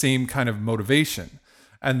have the same kind of motivation.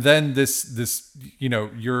 And then this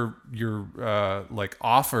your like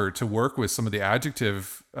offer to work with some of the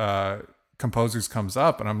adjective composers comes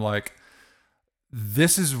up, and I'm like,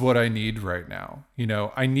 this is what I need right now.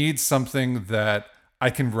 I need something that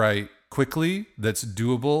I can write quickly, that's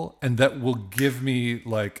doable, and that will give me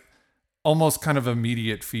like almost kind of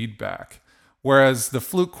immediate feedback. Whereas the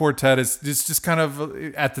flute quartet is just kind of,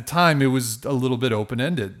 at the time, it was a little bit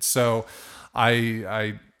open-ended. So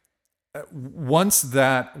I once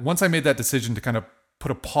I made that decision to kind of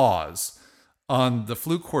put a pause on the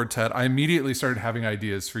flute quartet, I immediately started having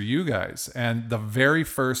ideas for you guys. And the very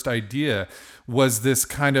first idea was this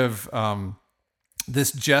kind of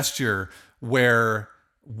this gesture where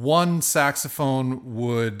one saxophone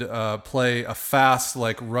would play a fast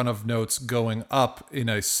like run of notes going up in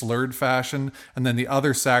a slurred fashion, and then the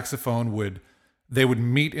other saxophone would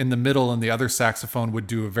meet in the middle, and the other saxophone would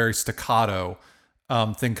do a very staccato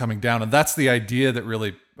thing coming down. And that's the idea that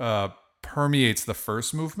really permeates the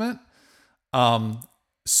first movement.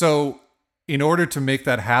 So in order to make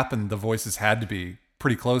that happen, the voices had to be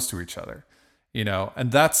pretty close to each other,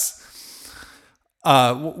 and that's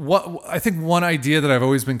what I think one idea that I've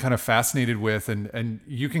always been kind of fascinated with, and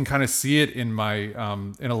you can kind of see it in my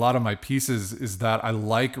in a lot of my pieces, is that I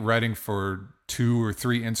like writing for 2 or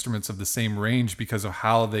 3 instruments of the same range because of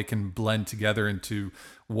how they can blend together into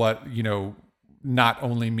what not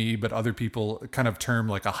only me but other people kind of term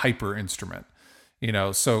like a hyper instrument.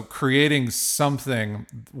 So creating something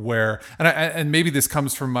where, and maybe this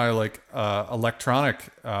comes from my like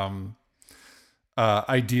electronic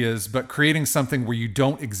ideas, but creating something where you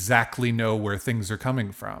don't exactly know where things are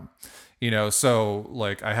coming from. So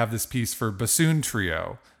like I have this piece for bassoon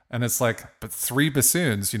trio, and it's like, but 3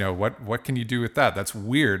 bassoons, what can you do with that? That's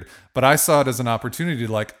weird. But I saw it as an opportunity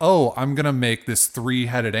to like, oh, I'm going to make this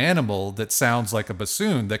 3-headed animal that sounds like a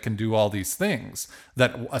bassoon that can do all these things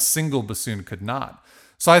that a single bassoon could not.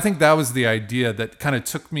 So I think that was the idea that kind of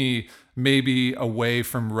took me maybe away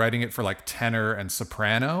from writing it for like tenor and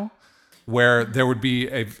soprano, where there would be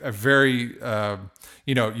a very,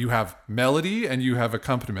 you have melody and you have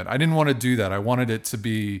accompaniment. I didn't want to do that. I wanted it to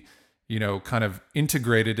be, kind of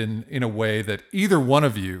integrated in a way that either one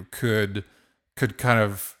of you could kind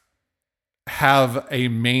of have a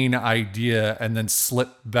main idea and then slip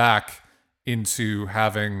back into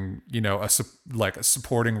having, a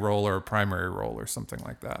supporting role or a primary role or something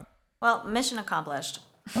like that. Well, mission accomplished.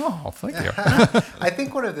 Oh, thank you. I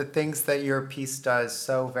think one of the things that your piece does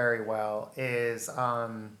so very well is,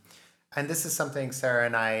 and this is something Sarah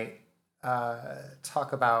and I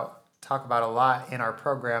talk about a lot in our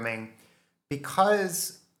programming,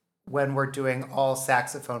 because when we're doing all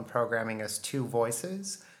saxophone programming as 2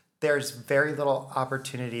 voices, there's very little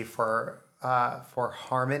opportunity for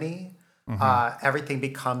harmony. Mm-hmm. Everything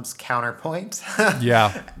becomes counterpoint.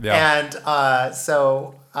 Yeah. And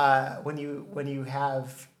so when you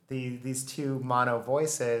have these 2 mono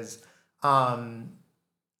voices,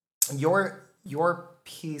 your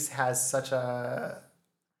piece has such a,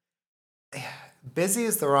 busy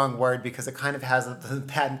is the wrong word because it kind of has a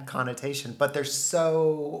bad connotation, but there's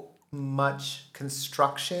so much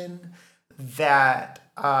construction that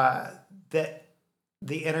that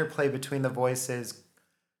the interplay between the voices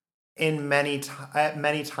in many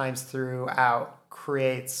times throughout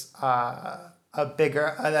creates an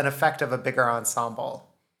effect of a bigger ensemble.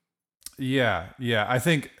 Yeah. I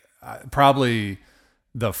think probably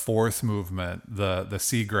the 4th movement, the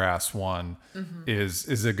seagrass one, mm-hmm.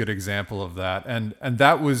 is a good example of that. And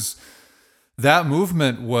that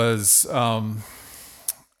movement was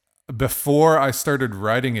before I started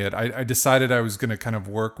writing it, I decided I was going to kind of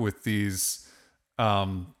work with these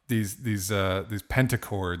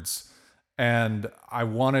pentachords, and I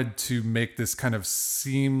wanted to make this kind of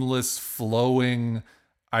seamless flowing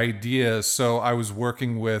idea. So I was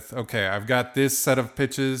working with, okay, I've got this set of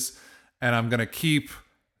pitches, and I'm going to keep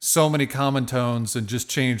so many common tones and just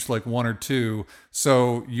changed like one or two.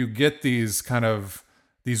 So you get these kind of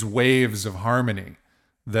these waves of harmony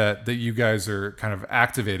that you guys are kind of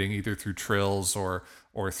activating either through trills or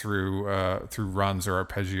through runs or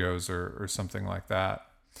arpeggios or something like that.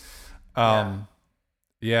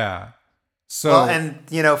 Yeah. So, well, and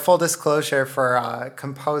full disclosure for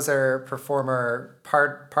composer performer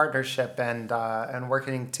partnership and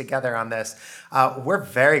working together on this, we're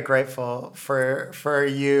very grateful for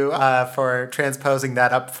you for transposing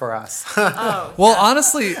that up for us. Oh, well,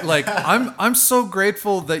 honestly, like I'm so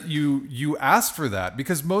grateful that you asked for that,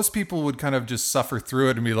 because most people would kind of just suffer through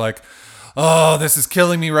it and be like, oh, this is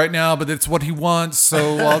killing me right now, but it's what he wants,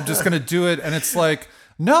 so I'm just gonna do it. And it's like,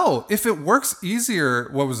 no, if it works easier,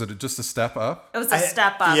 what was it? Just a step up? it was a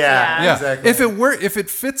step up. yeah. Yeah. Exactly. If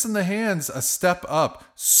it fits in the hands, a step up,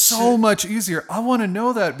 so much easier. I want to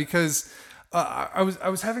know that, because I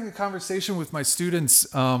was having a conversation with my students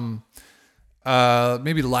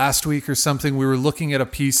maybe last week or something. We were looking at a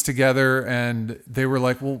piece together, and they were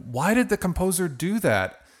like, "Well, why did the composer do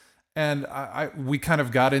that?" And we kind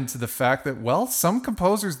of got into the fact that, well, some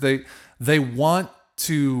composers they want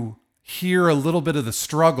to hear a little bit of the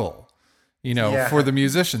struggle, for the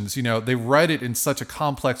musicians. They write it in such a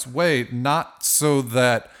complex way, not so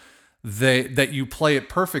that that you play it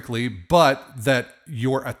perfectly, but that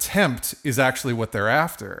your attempt is actually what they're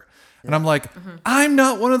after. And I'm like, I'm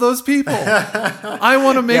not one of those people. I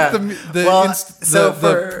want to make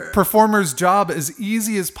the performer's job as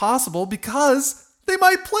easy as possible, because they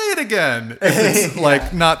might play it again if it's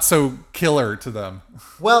like not so killer to them.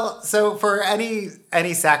 Well, so for any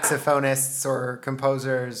saxophonists or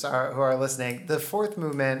composers who are listening, the fourth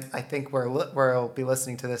movement, I think we'll be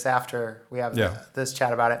listening to this after we have this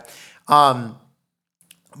chat about it.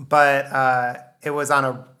 But it was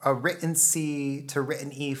on a written C to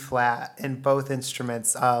written E flat in both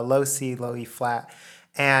instruments, low C, low E flat.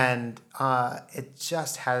 And it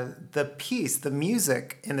just has the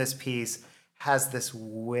music in this piece has this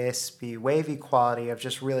wispy, wavy quality of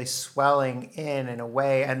just really swelling in a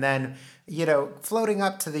way, and then floating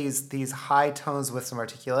up to these high tones with some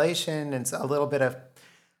articulation and a little bit of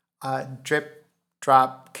drip,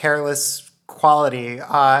 drop, careless quality,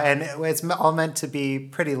 and it's all meant to be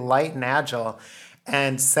pretty light and agile.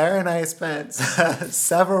 And Sarah and I spent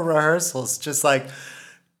several rehearsals just like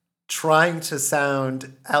trying to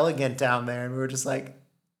sound elegant down there, and we were just like,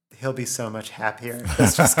 he'll be so much happier if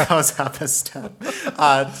this just goes up a step,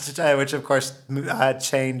 which of course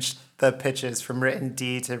changed the pitches from written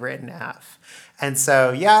D to written F. And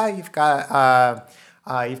so you've got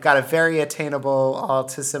a very attainable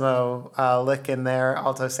altissimo lick in there,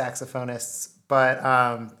 alto saxophonists,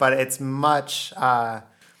 but it's much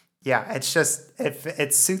it's just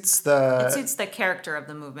it suits the character of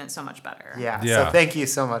the movement so much better. Yeah. So thank you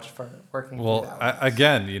so much for working. Well,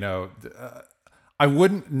 I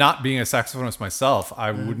wouldn't, not being a saxophonist myself,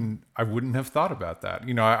 I wouldn't have thought about that.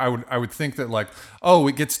 I would think that like, oh,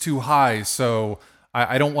 it gets too high, so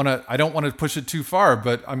I don't want to push it too far.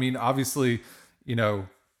 But I mean, obviously,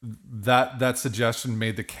 that suggestion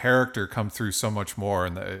made the character come through so much more,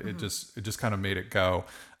 and it just kind of made it go.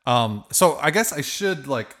 So I guess I should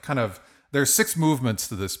there's 6 movements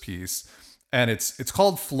to this piece, and it's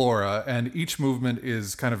called Flora, and each movement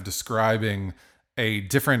is kind of describing a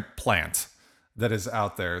different plant that is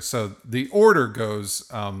out there. So the order goes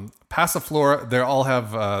Passiflora. They all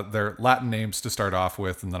have their Latin names to start off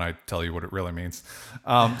with, and then I tell you what it really means.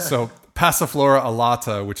 So Passiflora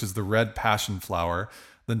alata, which is the red passion flower.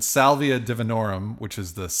 Then Salvia divinorum, which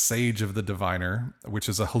is the sage of the diviner, which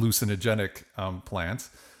is a hallucinogenic plant.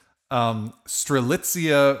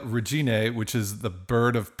 Strelitzia reginae, which is the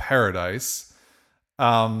bird of paradise.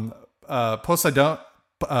 Poseidon.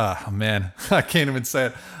 I can't even say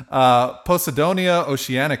it. Posidonia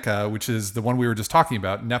oceanica, which is the one we were just talking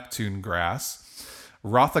about, Neptune grass.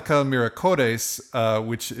 Rothica miracodes,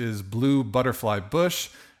 which is blue butterfly bush.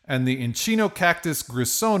 And the Echinocactus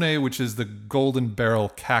grisone, which is the golden barrel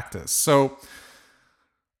cactus. So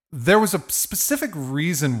there was a specific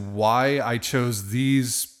reason why I chose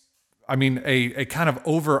these. I mean, a kind of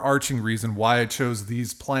overarching reason why I chose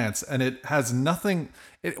these plants, and it has nothing.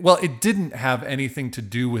 It didn't have anything to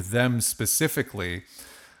do with them specifically.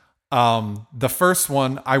 The first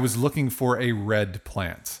one, I was looking for a red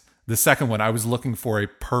plant. The second one, I was looking for a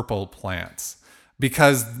purple plant,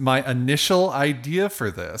 because my initial idea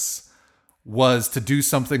for this was to do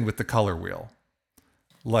something with the color wheel.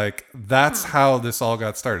 Like, that's how this all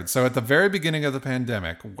got started. So at the very beginning of the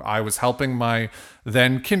pandemic, I was helping my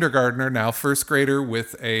then kindergartner, now first grader,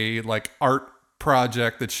 with a art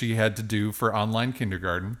project that she had to do for online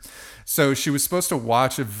kindergarten. So she was supposed to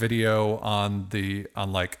watch a video on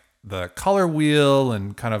like the color wheel,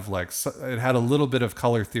 and kind of like it had a little bit of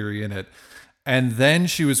color theory in it. And then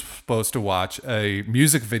she was supposed to watch a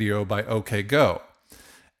music video by OK Go.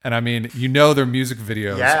 And I mean, their music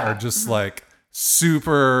videos are just like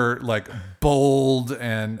super like bold,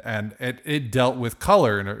 and it dealt with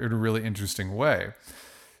color in a really interesting way.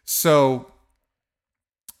 So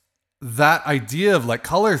that idea of like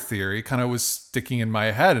color theory kind of was sticking in my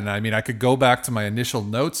head. And I mean, I could go back to my initial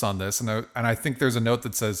notes on this, and I think there's a note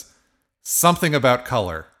that says something about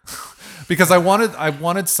color because I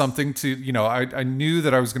wanted something to, I knew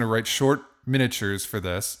that I was going to write short miniatures for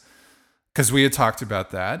this because we had talked about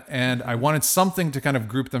that, and I wanted something to kind of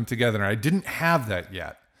group them together, and I didn't have that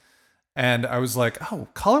yet. And I was like, oh,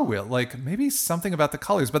 color wheel, like maybe something about the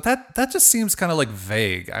colors, but that just seems kind of like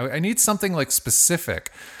vague. I need something like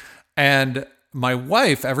specific. And my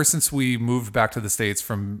wife, ever since we moved back to the States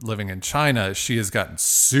from living in China, she has gotten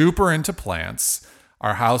super into plants.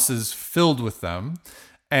 Our house is filled with them.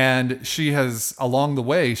 And she has, along the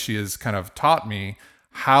way, she has kind of taught me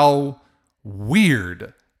how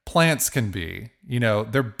weird plants can be.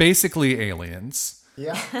 They're basically aliens.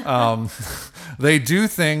 Yeah. They do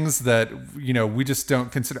things that, we just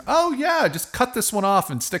don't consider. Oh, yeah, just cut this one off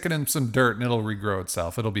and stick it in some dirt and it'll regrow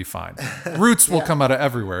itself. It'll be fine. Roots will come out of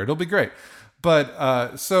everywhere. It'll be great.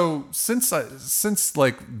 But so since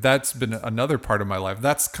like that's been another part of my life,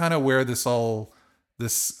 that's kind of where this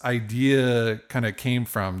idea kind of came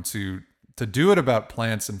from, to do it about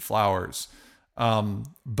plants and flowers.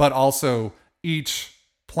 But also each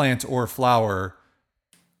plant or flower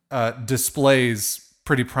displays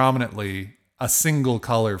pretty prominently a single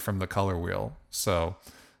color from the color wheel. So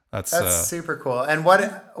that's super cool. And what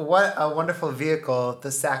a wonderful vehicle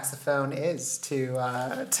the saxophone is to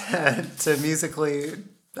musically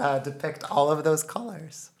depict all of those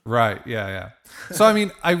colors. Right. Yeah. So, I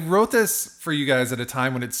mean, I wrote this for you guys at a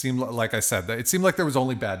time when it seemed like I said, that it seemed like there was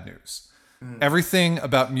only bad news. Everything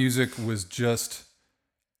about music was just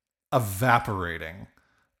evaporating.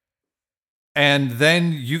 And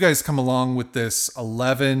then you guys come along with this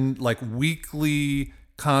 11 like weekly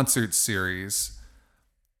concert series.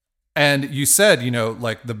 And you said,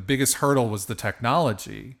 like the biggest hurdle was the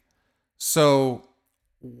technology. So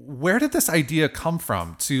where did this idea come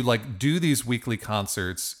from to like do these weekly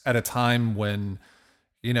concerts at a time when,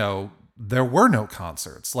 there were no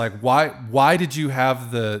concerts? Like why did you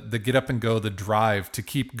have the get up and go, the drive to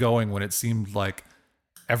keep going when it seemed like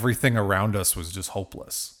everything around us was just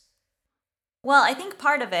hopeless? Well, I think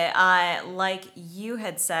part of it, like you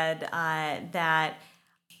had said, that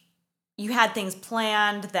you had things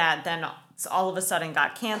planned that then all of a sudden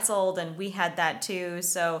got canceled, and we had that too.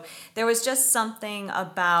 So there was just something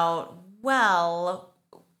about, well,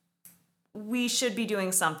 we should be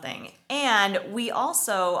doing something. And we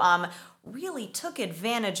also really took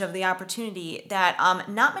advantage of the opportunity that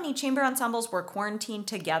not many chamber ensembles were quarantined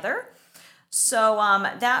together. So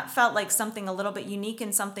that felt like something a little bit unique,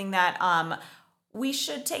 and something that we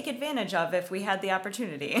should take advantage of if we had the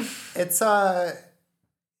opportunity. It's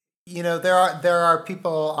there are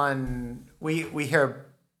people on, we hear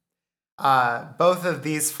both of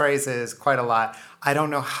these phrases quite a lot. I don't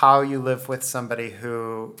know how you live with somebody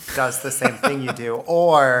who does the same thing you do,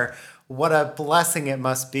 or what a blessing it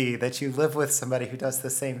must be that you live with somebody who does the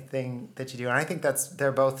same thing that you do. And I think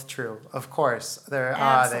they're both true. Of course, they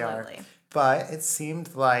are. But it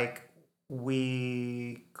seemed like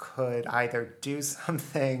we could either do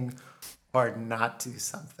something or not do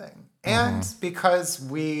something. And because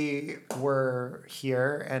we were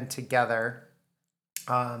here and together,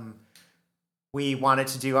 we wanted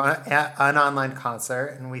to do an online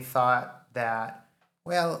concert, and we thought that,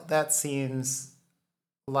 well, that seems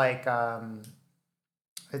like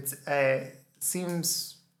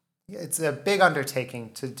it's a big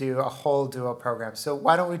undertaking to do a whole duo program. So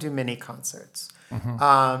why don't we do mini concerts?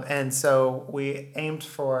 And so we aimed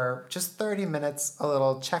for just 30 minutes, a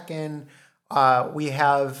little check-in. We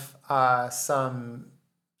have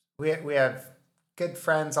we have good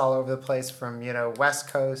friends all over the place, from West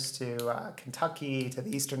Coast to Kentucky to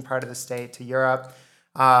the eastern part of the state to Europe.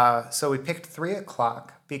 So we picked 3:00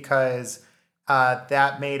 because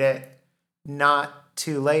that made it not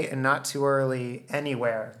too late and not too early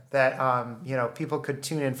anywhere. That people could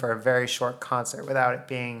tune in for a very short concert without it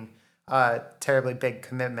being a terribly big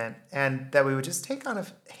commitment, and that we would just take on a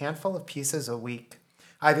handful of pieces a week.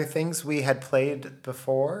 Either things we had played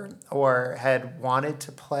before or had wanted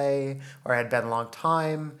to play, or had been a long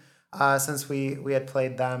time since we had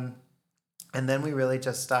played them. And then we really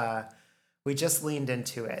just leaned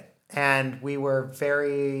into it. and we were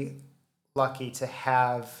very lucky to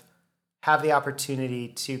have the opportunity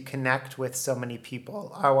to connect with so many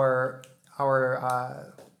people. Our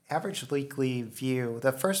average weekly view,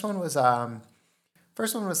 the first one was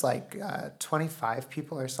like 25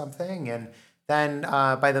 people or something, and then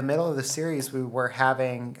by the middle of the series, we were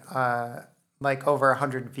having like over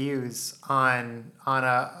 100 views on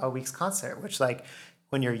a week's concert, which, like,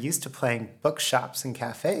 when you're used to playing bookshops and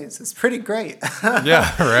cafes, is pretty great.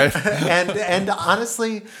 Yeah, right. and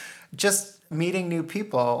honestly, just meeting new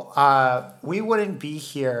people, we wouldn't be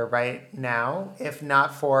here right now if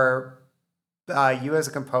not for you as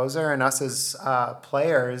a composer and us as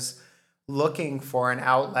players looking for an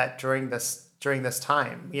outlet during this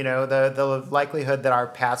time. You know, the likelihood that our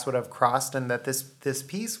paths would have crossed and that this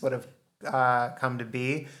piece would have come to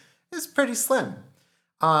be is pretty slim.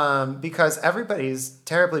 Because everybody's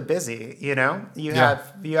terribly busy, you know. You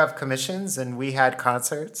have commissions, and we had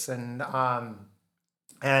concerts, and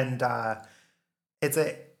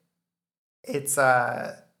it's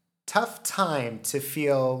a tough time to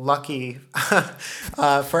feel lucky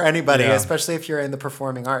for anybody, especially if you're in the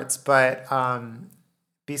performing arts. But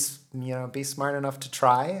be smart enough to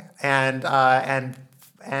try, and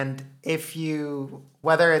if you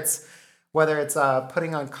whether it's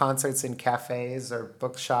putting on concerts in cafes or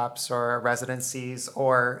bookshops or residencies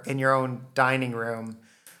or in your own dining room,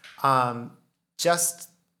 just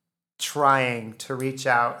trying to reach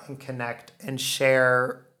out and connect and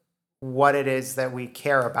share what it is that we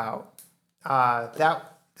care about. That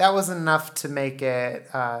was enough to make it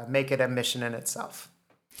a mission in itself.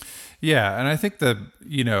 Yeah, and I think that,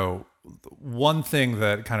 one thing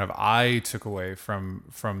that kind of I took away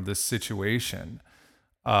from this situation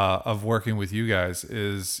of working with you guys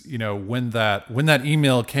is, when that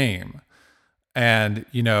email came, and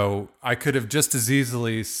I could have just as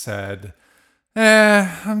easily said,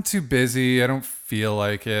 I'm too busy, I don't feel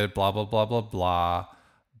like it, blah blah blah blah blah.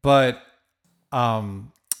 But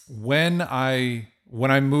when I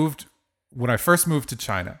first moved to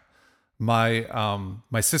China,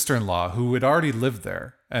 my sister-in-law, who had already lived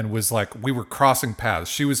there and was like, we were crossing paths.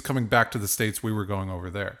 She was coming back to the States, we were going over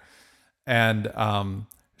there. And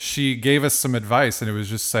she gave us some advice, and it was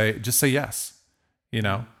just say yes,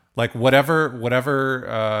 like whatever.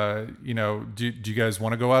 Do you guys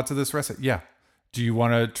want to go out to this restaurant? Yeah. Do you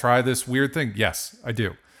want to try this weird thing? Yes, I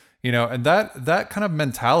do. And that kind of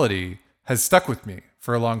mentality has stuck with me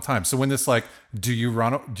for a long time. So when this, like, do you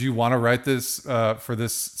want to write this for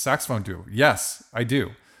this saxophone duo? Yes, I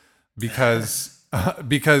do, because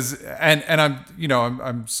and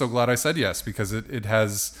I'm so glad I said yes, because it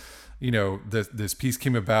has, this piece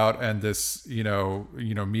came about, and this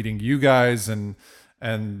meeting you guys and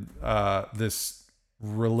this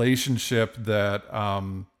relationship that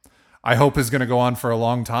I hope is going to go on for a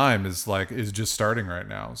long time is just starting right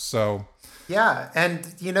now. So yeah, and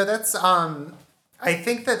that's I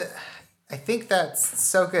think that's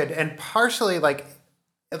so good, and partially like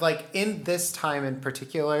in this time in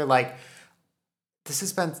particular, like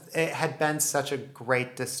it had been such a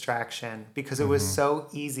great distraction, because it was so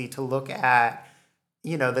easy to look at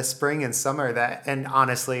the spring and summer and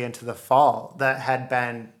honestly into the fall that had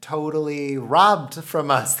been totally robbed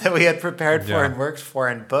from us, that we had prepared for and worked for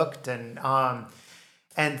and booked, and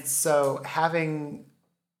so having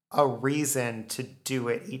a reason to do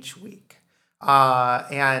it each week,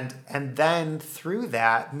 and then through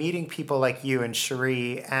that meeting people like you and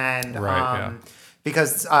Cherie, and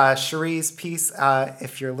because Cherie's piece,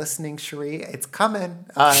 if you're listening, Cherie, it's coming.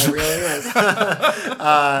 It really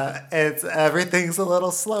is. Everything's a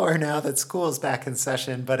little slower now that school's back in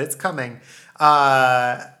session, but it's coming. It's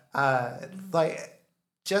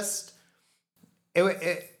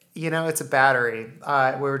a battery.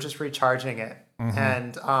 We were just recharging it,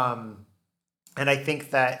 and I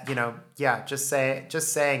think that just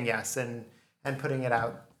saying yes and putting it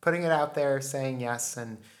out there, saying yes,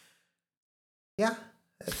 and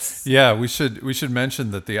we should mention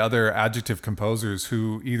that the other adjective composers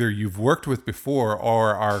who either you've worked with before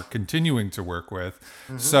or are continuing to work with.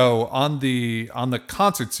 So on the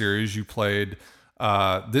concert series, you played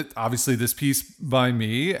obviously this piece by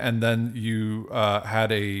me, and then you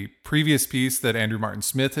had a previous piece that Andrew Martin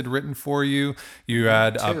Smith had written for you. You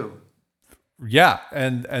had two.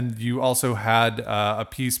 And you also had a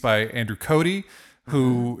piece by Andrew Cody,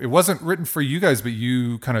 who it wasn't written for you guys, but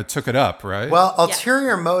you kind of took it up, right? Well,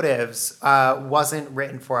 Ulterior Motives wasn't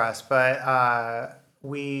written for us, but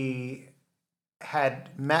we had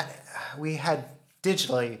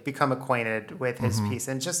digitally become acquainted with his piece,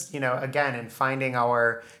 and just again, in finding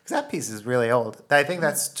because that piece is really old. I think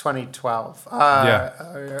that's 2012,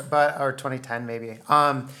 or 2010 maybe.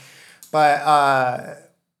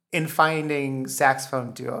 But in finding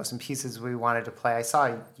saxophone duos and pieces we wanted to play, I saw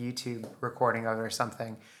a YouTube recording of it or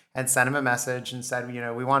something and sent him a message and said,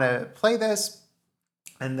 we want to play this.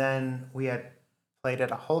 And then we had played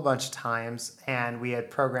it a whole bunch of times, and we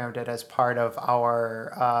had programmed it as part of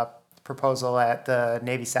our proposal at the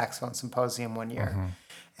Navy Saxophone Symposium one year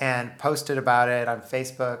and posted about it on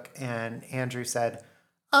Facebook. And Andrew said,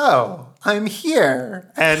 "Oh, I'm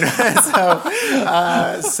here." And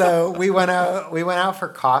so we went out for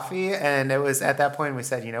coffee, and it was at that point we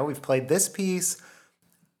said, we've played this piece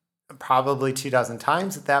probably 24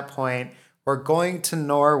 times at that point. We're going to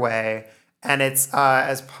Norway, and it's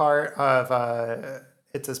as part of a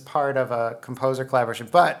composer collaboration.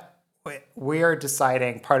 But we are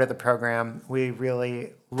deciding part of the program. We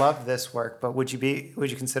really love this work, but would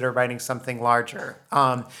you consider writing something larger?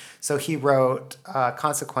 So he wrote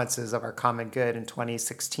Consequences of Our Common Good in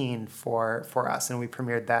 2016 for us, and we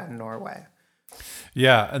premiered that in Norway.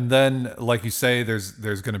 Yeah, and then, like you say, there's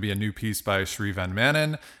going to be a new piece by Sheree Van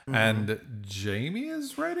Manen, and Jamie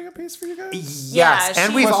is writing a piece for you guys? Yes,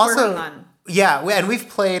 and we've also... and we've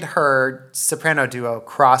played her soprano duo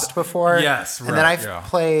Crossed before. Yes, right. And then I've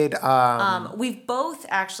played... we've both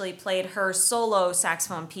actually played her solo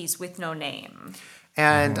saxophone piece with no name.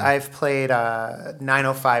 And I've played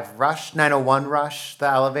 901 Rush, the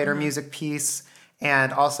elevator music piece,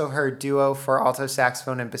 and also her duo for alto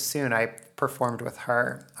saxophone and bassoon. I performed with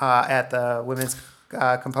her at the Women's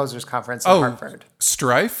Composers Conference in Hartford.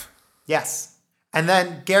 Strife? Yes. And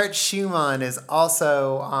then Garrett Schumann is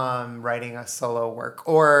also writing a solo work.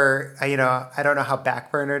 Or, I don't know how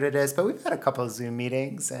backburnered it is, but we've had a couple of Zoom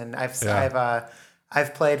meetings, and I've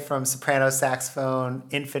played from soprano saxophone,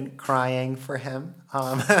 infant crying for him.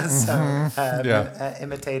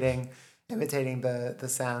 Imitating the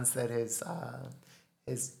sounds that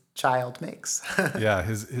his child makes. Yeah,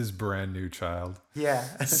 his brand new child. Yeah.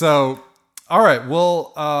 So, all right.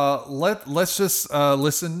 Well, let's just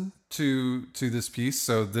listen to this piece.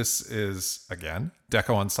 So this is, again,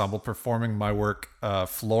 Deco Ensemble performing my work,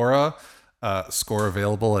 Flora. Score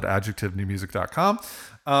available at adjectivenewmusic.com.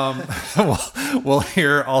 We'll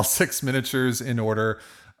hear all 6 miniatures in order.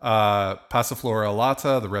 Passiflora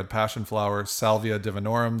alata, the red passion flower; Salvia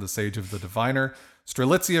divinorum, the sage of the diviner;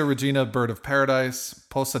 Strelitzia regina, bird of paradise;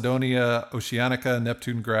 Posidonia oceanica,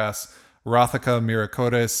 Neptune grass; Rothica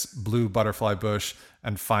miracotis, blue butterfly bush;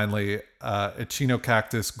 and finally,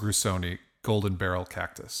 Echinocactus grusoni, golden barrel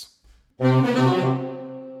cactus.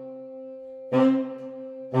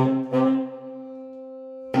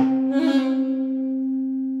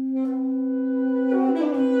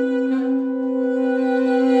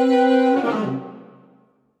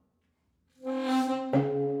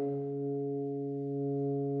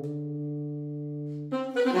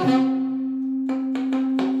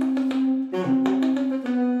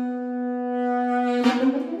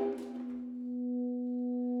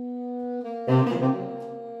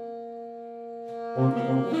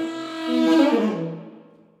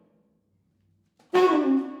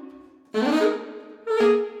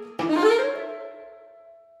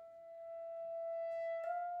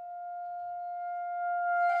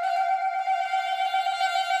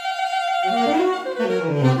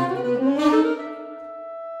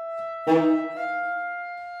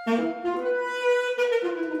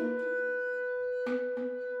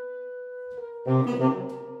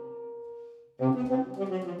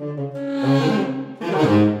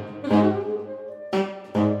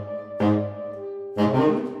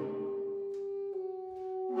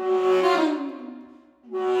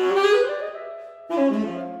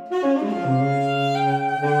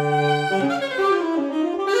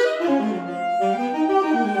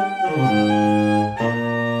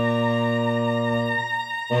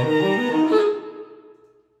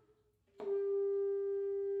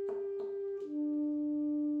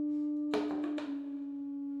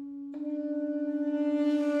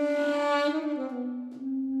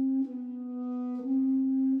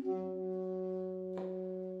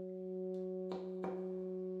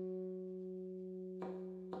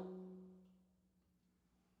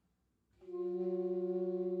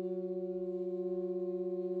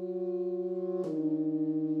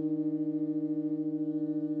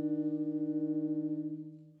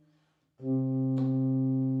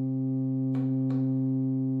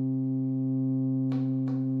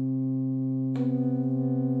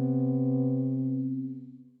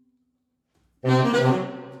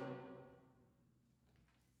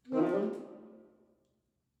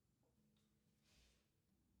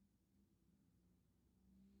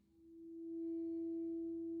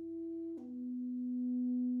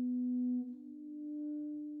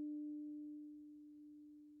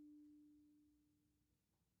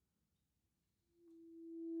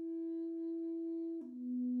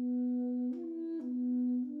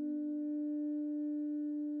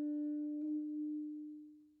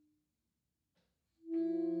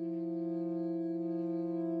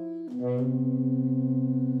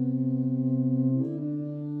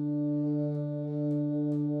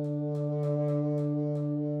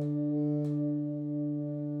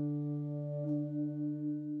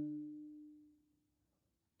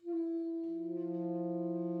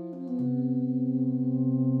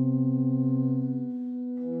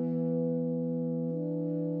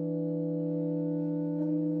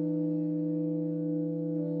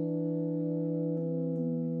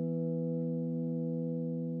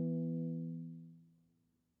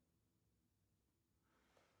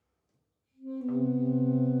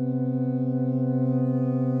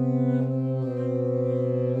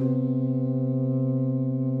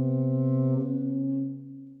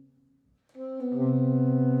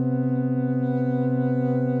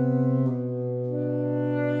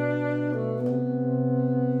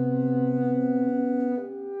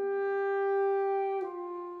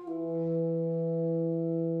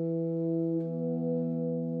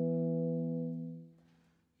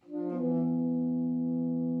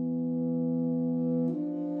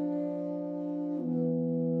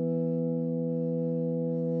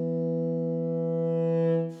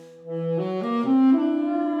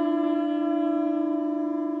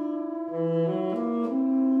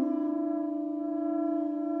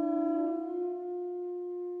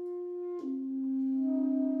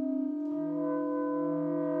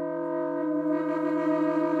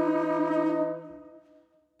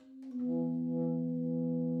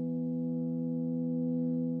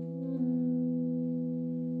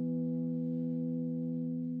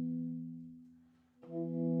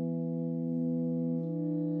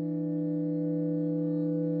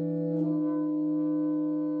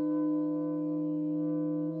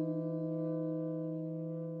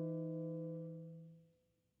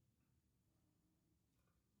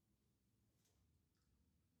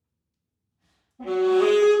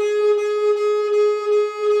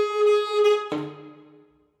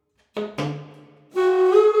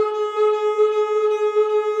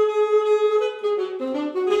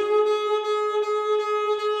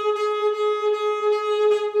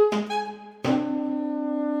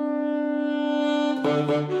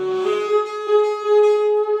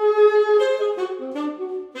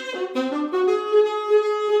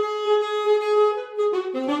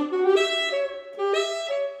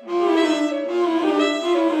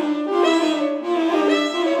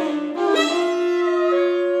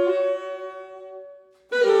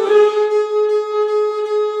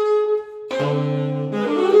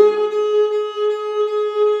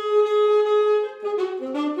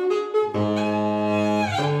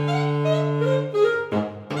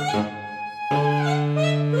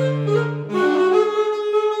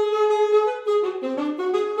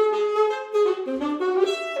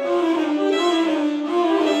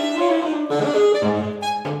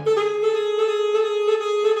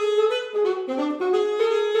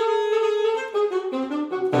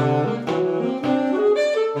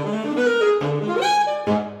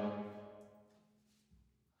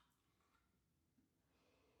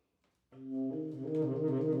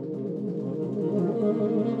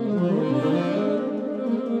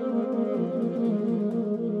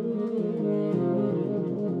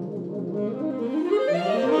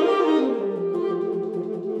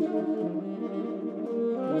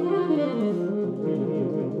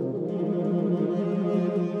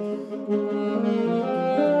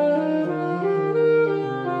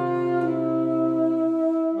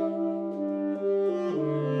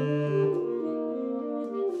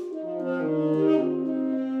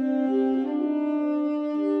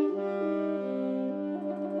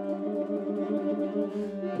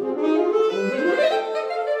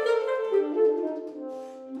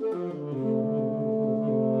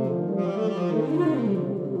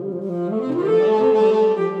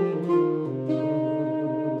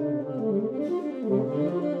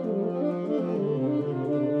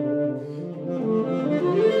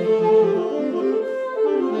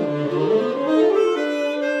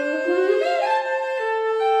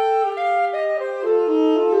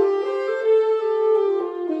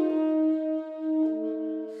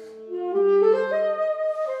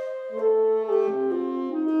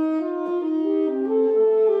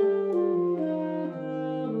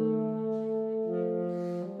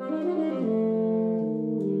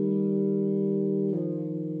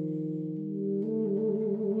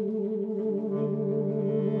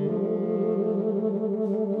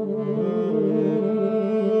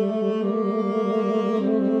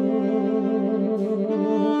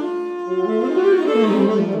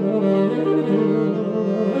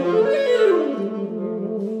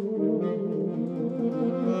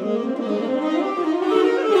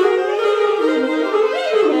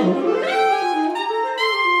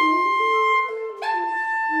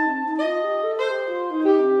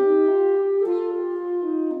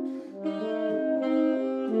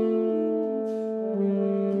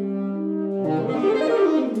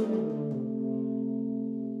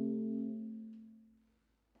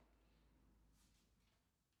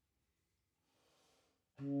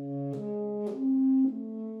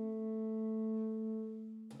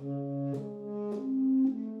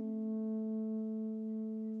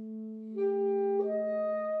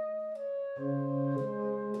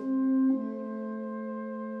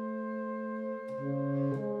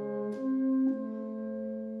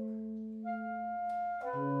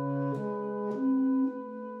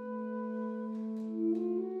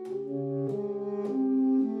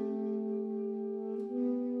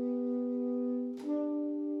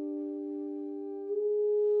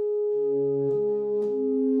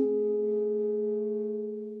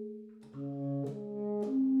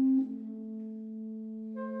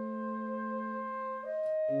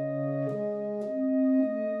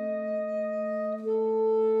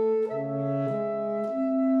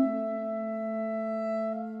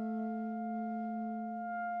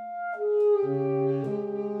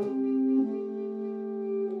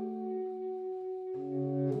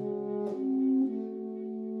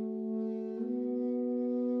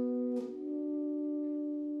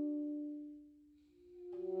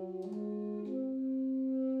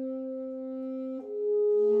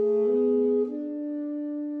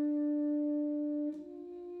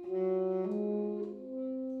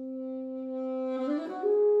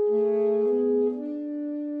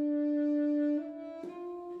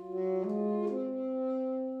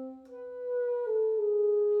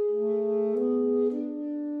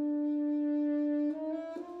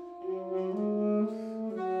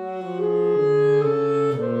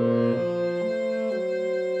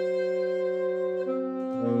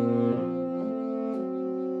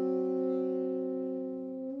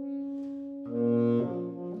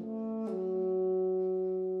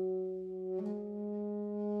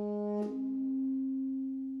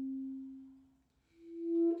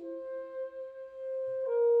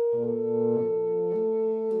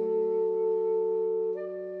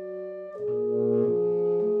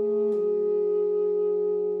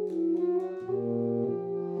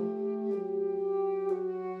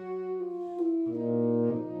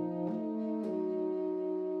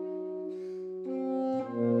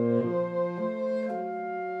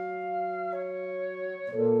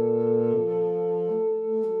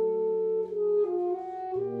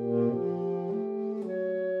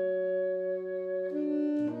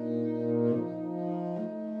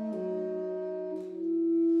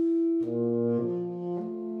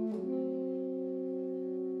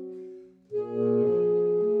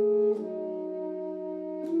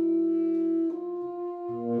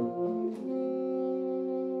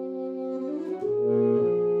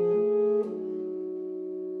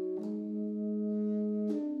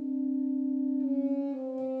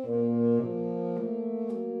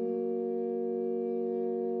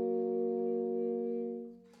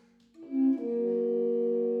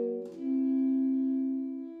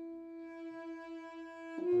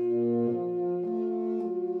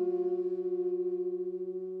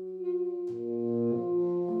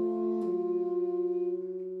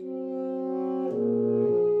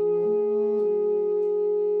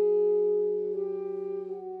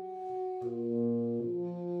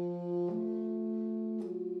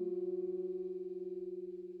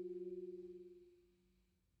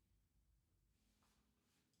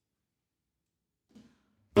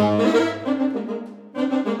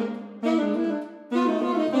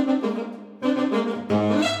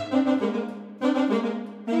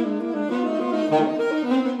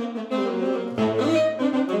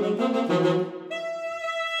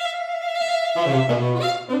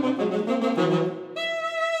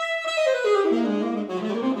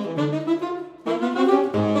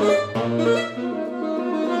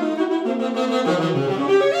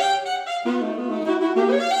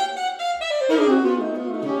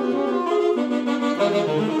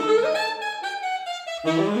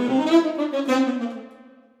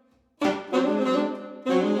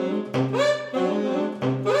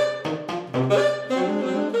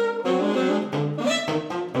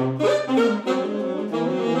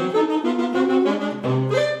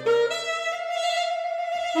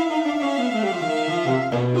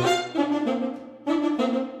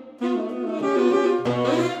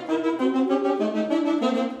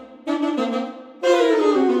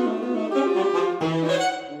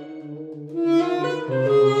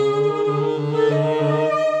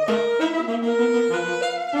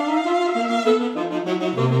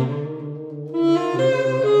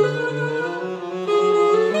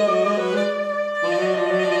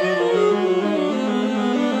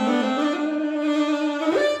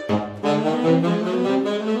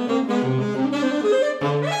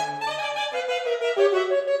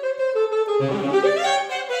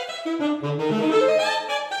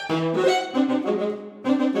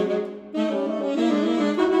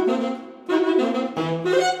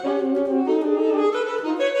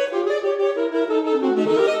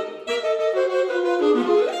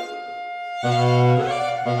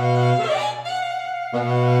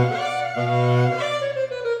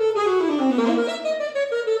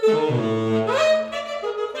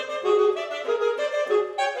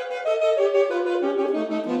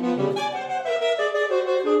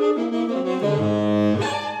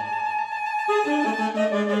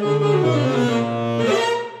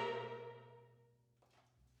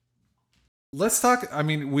 Let's talk. I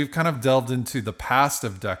mean, we've kind of delved into the past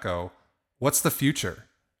of Deco. What's the future?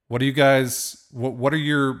 What do you guys? What are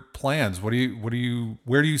your plans? Where do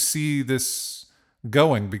you see this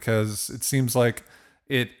going? Because it seems like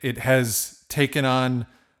it has taken on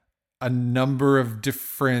a number of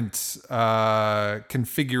different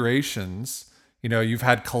configurations. You know, you've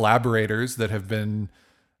had collaborators that have been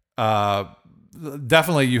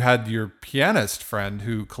definitely. You had your pianist friend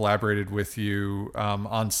who collaborated with you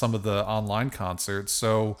on some of the online concerts.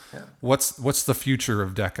 So, what's the future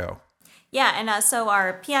of Deco? Yeah, and so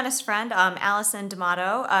our pianist friend, Allison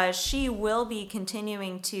D'Amato, she will be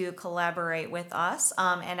continuing to collaborate with us.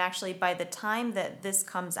 And actually, by the time that this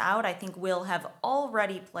comes out, I think we'll have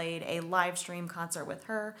already played a live stream concert with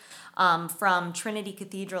her from Trinity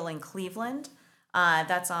Cathedral in Cleveland.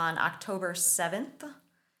 That's on October 7th.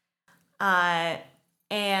 And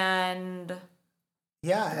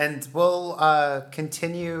and we'll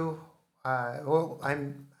continue.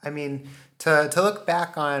 To look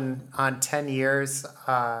back on 10 years,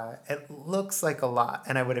 it looks like a lot,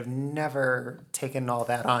 and I would have never taken all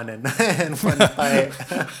that on in one fight.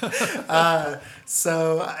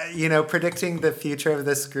 Predicting the future of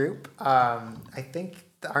this group, I think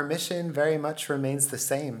our mission very much remains the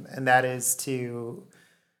same, and that is to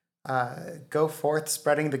go forth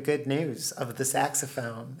spreading the good news of the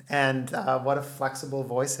saxophone and what a flexible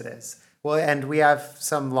voice it is. Well, and we have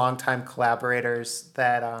some longtime collaborators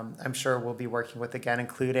that I'm sure we'll be working with again,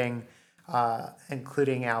 including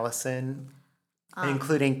Allison,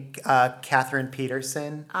 including Catherine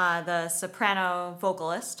Peterson, the soprano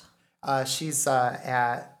vocalist. She's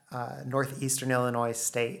at Northeastern Illinois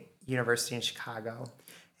State University in Chicago,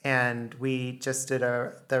 and we just did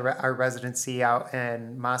our residency out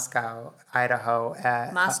in Moscow, Idaho.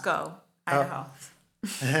 Idaho.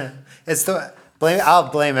 It's the. I'll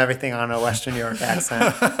blame everything on a Western New York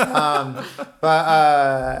accent.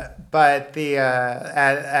 But the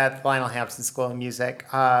at Lionel Hampton School of Music,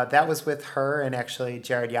 that was with her and actually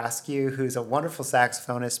Jared Yaskew, who's a wonderful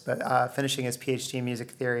saxophonist, but finishing his PhD in music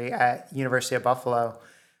theory at University of Buffalo.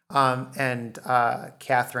 And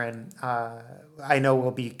Catherine, I know we'll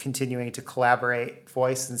be continuing to collaborate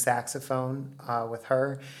voice and saxophone with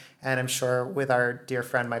her, and I'm sure with our dear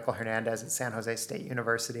friend Michael Hernandez at San Jose State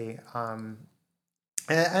University.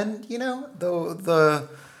 And you know, the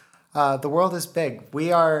world is big.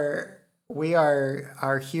 We are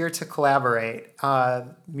here to collaborate.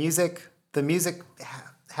 The music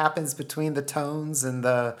happens between the tones, and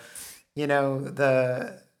the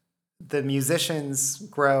musicians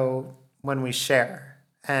grow when we share.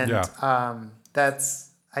 And I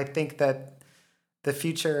think that the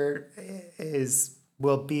future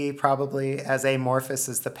will be probably as amorphous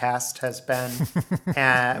as the past has been,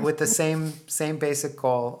 with the same basic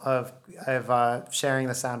goal of sharing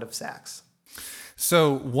the sound of sax.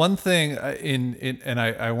 So one thing and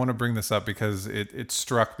I want to bring this up because it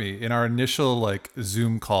struck me in our initial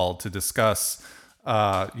Zoom call to discuss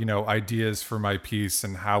ideas for my piece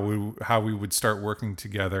and how we would start working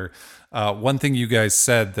together. One thing you guys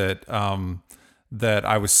said that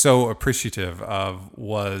I was so appreciative of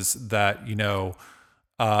was that you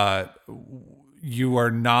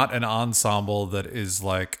are not an ensemble that is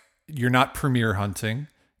you're not premiere hunting.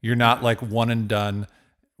 You're not like one and done.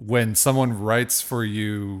 When someone writes for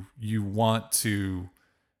you, you want to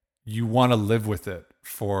live with it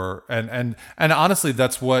for, and honestly,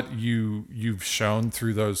 that's what you've shown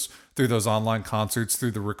through those online concerts, through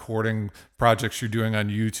the recording projects you're doing on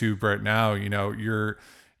YouTube right now. You know, you're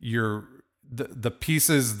the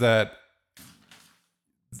pieces that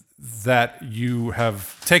you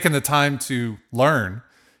have taken the time to learn,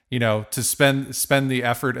 you know, to spend the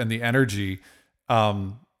effort and the energy,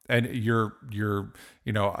 and your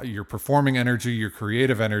performing energy, your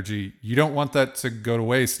creative energy. You don't want that to go to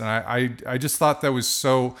waste. And I just thought that's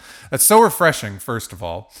so refreshing, first of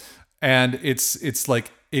all. And it's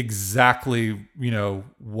like exactly, you know,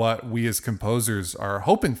 what we as composers are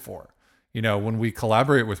hoping for, you know, when we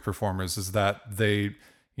collaborate with performers, is that they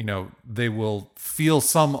will feel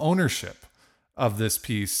some ownership of this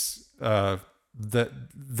piece, that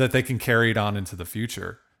they can carry it on into the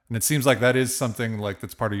future. And it seems like that is something like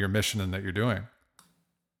that's part of your mission and that you're doing.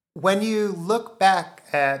 When you look back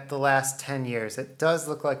at the last 10 years, it does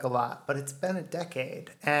look like a lot, but it's been a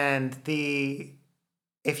decade. And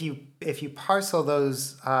if you parcel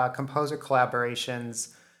those composer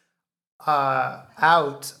collaborations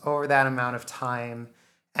out over that amount of time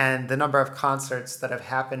and the number of concerts that have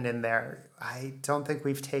happened in there, I don't think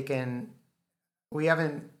we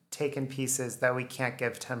haven't taken pieces that we can't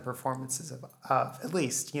give 10 performances of at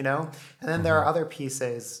least, you know? And then there are other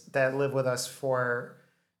pieces that live with us for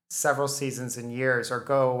several seasons and years, or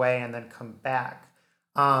go away and then come back.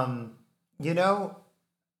 You know,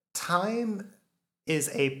 time is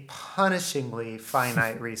a punishingly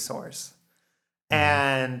finite resource.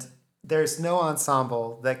 And there's no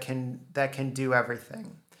ensemble that can do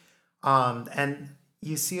everything. And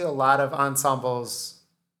you see a lot of ensembles,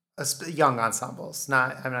 young ensembles,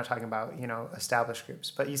 I'm not talking about, you know, established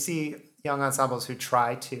groups, but you see young ensembles who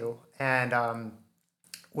try to, and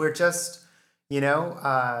we're just, you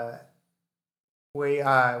know,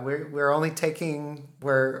 we're only taking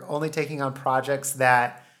on projects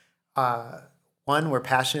that one, we're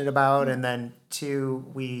passionate about, and then two,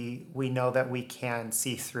 we know that we can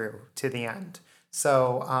see through to the end.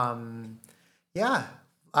 So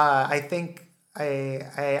I think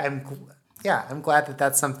I'm glad that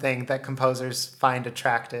that's something that composers find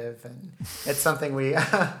attractive, and it's something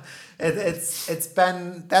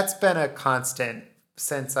that's been a constant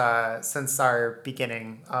since our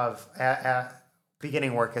beginning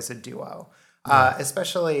work as a duo,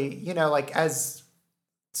 especially, you know, like as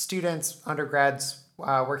students, undergrads,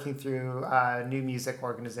 working through new music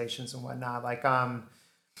organizations and whatnot. Like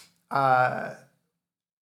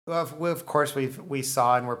of course we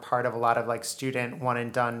saw and were part of a lot of like student one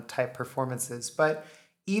and done type performances, but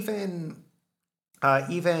even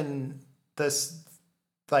this,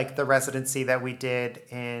 like the residency that we did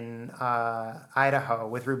in Idaho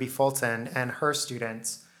with Ruby Fulton and her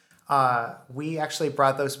students, we actually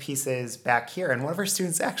brought those pieces back here, and one of our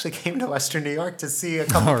students actually came to Western New York to see a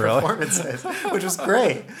couple performances, which was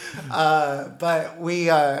great. But we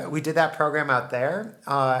did that program out there,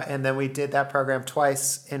 and then we did that program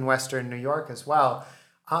twice in Western New York as well.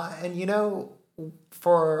 And you know,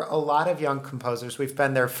 for a lot of young composers, we've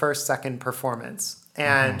been their first, second performance,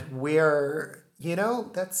 and we're, you know,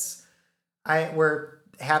 we're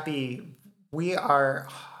happy. We are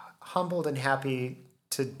humbled and happy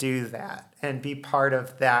to do that and be part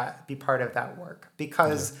of that work,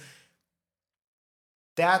 because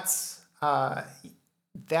that's how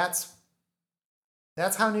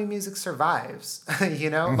new music survives. You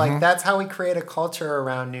know, like that's how we create a culture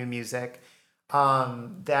around new music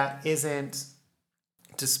that isn't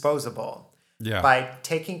disposable. Yeah. By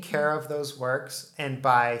taking care of those works and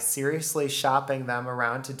by seriously shopping them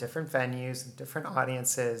around to different venues and different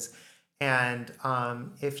audiences. And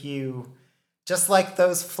if you, just like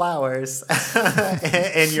those flowers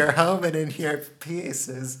in your home and in your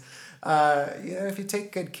pieces, you know, if you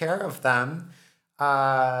take good care of them,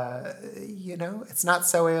 you know, it's not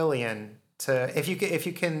so alien to, if you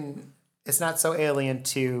can, it's not so alien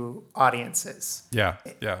to audiences. Yeah,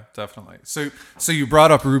 definitely. So you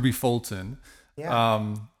brought up Ruby Fulton.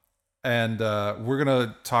 Yeah. And we're going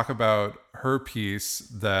to talk about her piece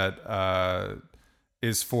that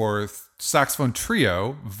is for saxophone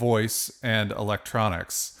trio, voice, and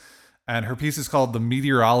electronics. And her piece is called "The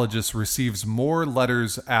Meteorologist Receives More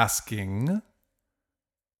Letters Asking."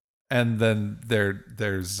 And then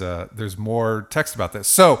there's more text about this.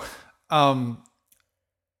 So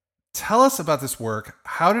tell us about this work.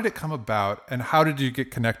 How did it come about, and how did you get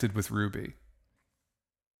connected with Ruby?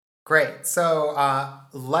 Great. So,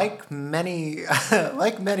 like many,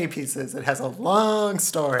 like many pieces, it has a long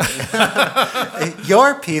story.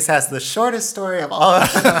 Your piece has the shortest story of all.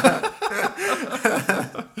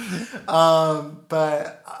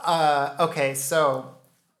 Okay. So,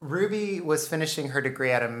 Ruby was finishing her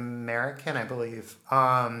degree at American, I believe,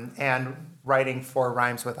 and writing for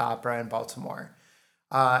Rhymes with Opera in Baltimore.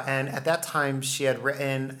 And at that time, she had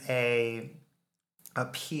written a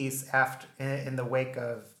piece after in the wake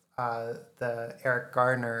of the Eric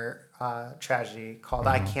Gardner tragedy called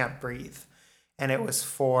 "I Can't Breathe," and it was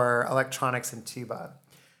for electronics and tuba.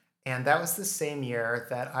 And that was the same year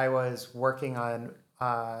that I was working on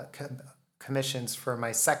commissions for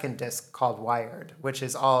my second disc called Wired, which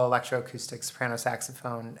is all electroacoustic soprano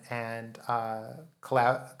saxophone and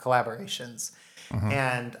collaborations.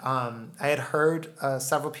 And I had heard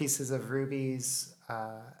several pieces of Ruby's,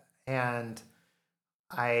 and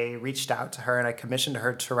I reached out to her and I commissioned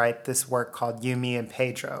her to write this work called You, Me, and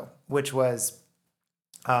Pedro, which was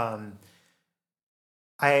all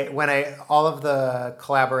of the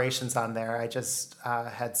collaborations on there, I just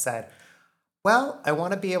had said, well, I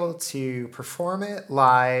want to be able to perform it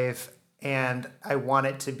live, and I want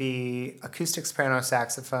it to be acoustic soprano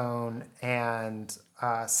saxophone and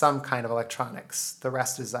some kind of electronics. The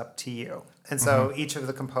rest is up to you. And so each of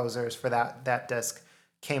the composers for that disc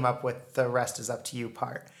came up with the rest is up to you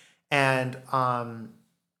part. And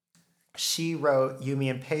she wrote You, Me,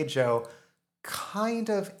 and Pedro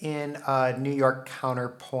kind of in a New York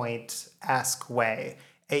counterpoint-esque way.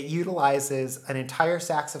 It utilizes an entire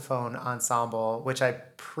saxophone ensemble, which I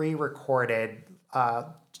pre-recorded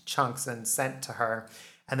chunks and sent to her.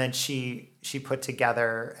 And then she put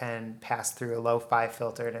together and passed through a lo-fi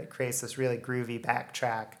filter, and it creates this really groovy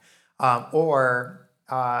backtrack. Or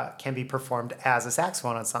can be performed as a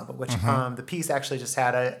saxophone ensemble, which the piece actually just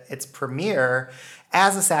had its premiere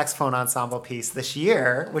as a saxophone ensemble piece this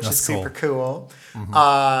year, which is super cool.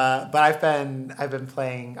 But I've been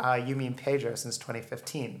playing You, Me, and Pedro since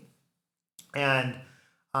 2015, and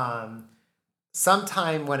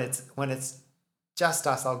sometime when it's just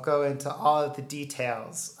us, I'll go into all of the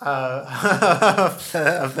details of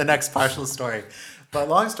the next partial story. But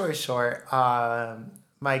long story short,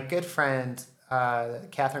 my good friend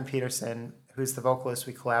Catherine Peterson, who's the vocalist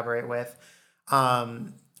we collaborate with,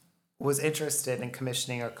 was interested in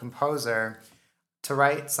commissioning a composer to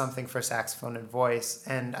write something for saxophone and voice.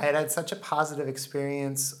 And I had such a positive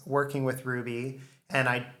experience working with Ruby, and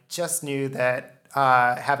I just knew that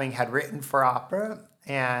having had written for opera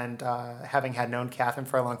and having had known Catherine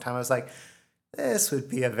for a long time, I was like, this would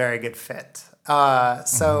be a very good fit.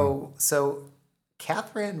 So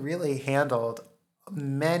Catherine really handled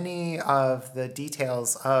many of the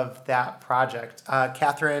details of that project.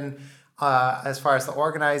 Catherine, as far as the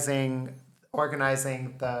organizing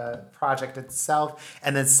the project itself,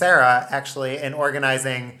 and then Sarah actually in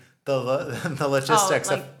organizing the logistics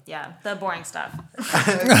the boring stuff.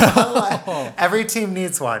 Every team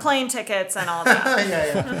needs one. Plane tickets and all that.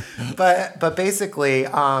 yeah. But basically,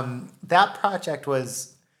 that project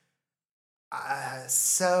was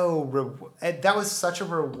that was such a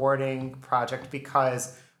rewarding project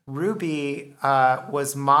because Ruby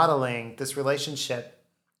was modeling this relationship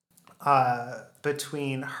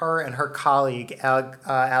between her and her colleague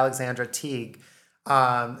Alexandra Teague,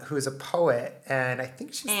 who is a poet, and I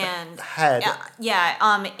think she's the head.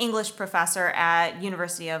 English professor at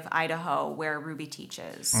University of Idaho, where Ruby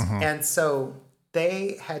teaches. And so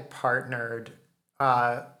they had partnered,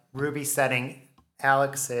 Ruby setting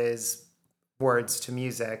Alex's words to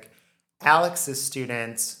music. Alex's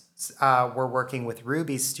students were working with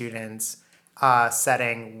Ruby's students,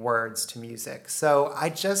 setting words to music. So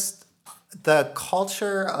the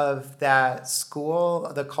culture of that school,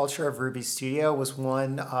 the culture of Ruby Studio was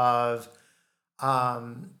one of,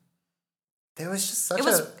 there was just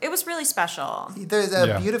it was really special. There's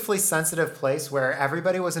a beautifully sensitive place where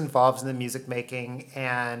everybody was involved in the music making,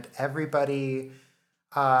 and everybody,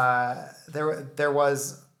 there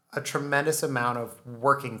was a tremendous amount of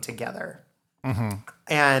working together. And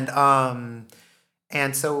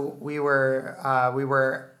so we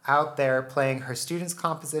were out there playing her students'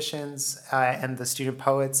 compositions, and the student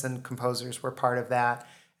poets and composers were part of that,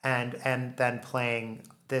 and then playing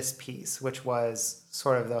this piece, which was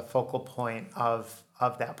sort of the focal point of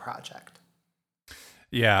that project.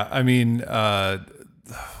 Yeah, I mean, when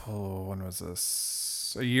was this?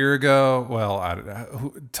 A year ago? Well, I don't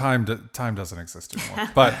know. Time doesn't exist anymore.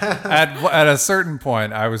 But at a certain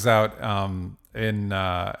point, I was out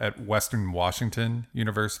at Western Washington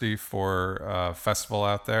University for a festival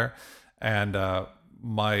out there, and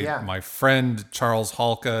my friend Charles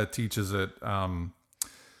Halka teaches at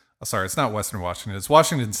Sorry, it's not Western Washington. It's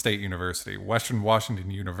Washington State University. Western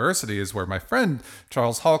Washington University is where my friend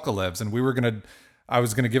Charles Halka lives, and I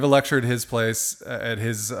was gonna give a lecture at his place at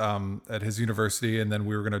his university, and then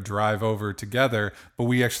we were gonna drive over together. But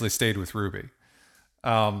we actually stayed with Ruby.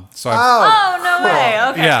 So Oh, no way.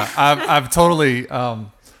 Okay. yeah, I've totally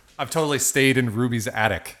stayed in Ruby's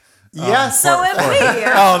attic. Yes. So have we.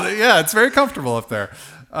 Oh yeah, it's very comfortable up there.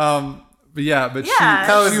 But Yeah,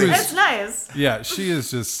 Cozy. it's nice. yeah, she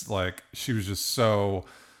is just like, she was just so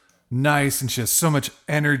nice, and she has so much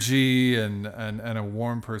energy and a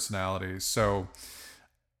warm personality. So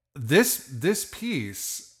this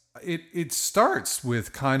piece, it starts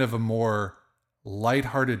with kind of a more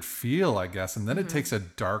lighthearted feel, I guess, and then it takes a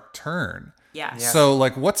dark turn. Yeah. So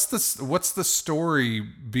like, what's the story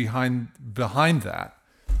behind that?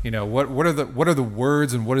 You know, what are the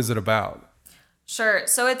words, and what is it about? Sure.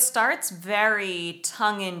 So it starts very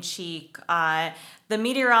tongue-in-cheek. The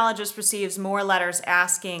meteorologist receives more letters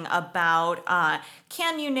asking about,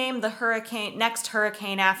 can you name the next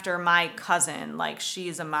hurricane after my cousin? Like,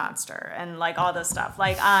 she's a monster, and like all this stuff.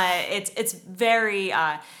 Like, it's very,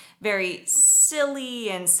 very silly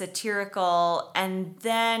and satirical, and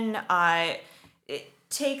then it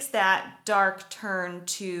takes that dark turn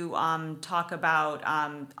to talk about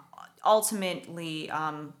ultimately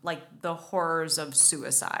like the horrors of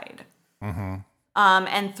suicide.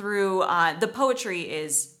 And through the poetry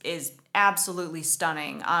is absolutely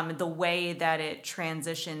stunning. The way that it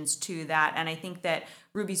transitions to that, and I think that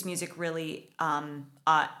Ruby's music really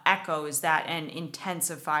echoes that and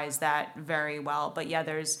intensifies that very well. But yeah,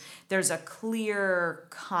 there's a clear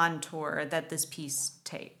contour that this piece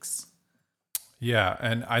takes. Yeah,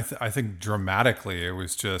 and I think dramatically it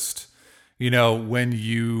was just, you know, when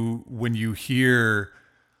you hear,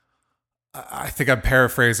 I think I'm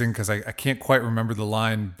paraphrasing because I can't quite remember the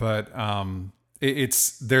line, but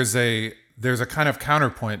there's a kind of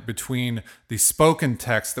counterpoint between the spoken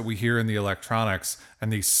text that we hear in the electronics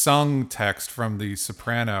and the sung text from the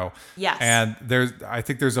soprano. Yes. And I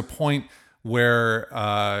think there's a point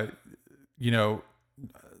where you know,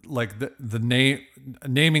 like the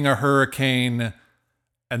naming a hurricane,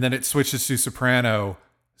 and then it switches to soprano,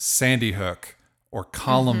 Sandy Hook or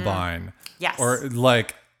Columbine. Yes. Or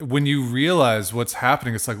like, when you realize what's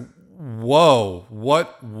happening, it's like, whoa,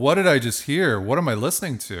 what did I just hear? What am I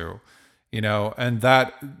listening to? You know, and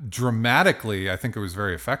that dramatically, I think it was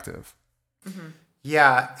very effective.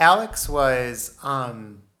 Yeah, Alex was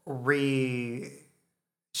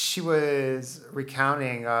she was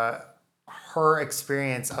recounting her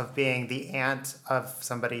experience of being the aunt of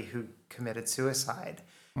somebody who committed suicide.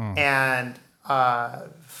 And I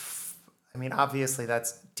mean, obviously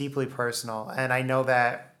that's deeply personal, and I know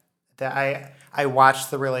that I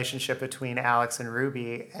watched the relationship between Alex and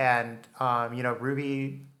Ruby, and you know,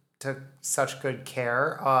 Ruby took such good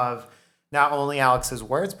care of not only Alex's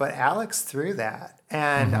words but Alex through that,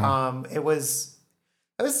 and it was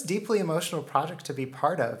a deeply emotional project to be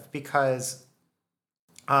part of, because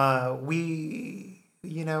we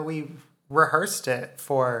rehearsed it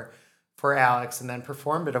for Alex and then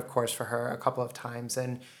performed it, of course, for her a couple of times,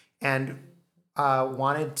 and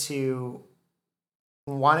wanted to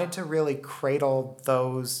really cradle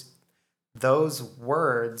those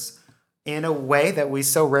words in a way that we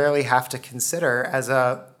so rarely have to consider as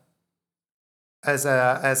an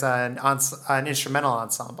instrumental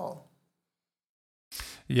ensemble.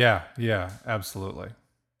 Yeah, absolutely.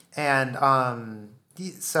 And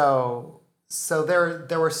so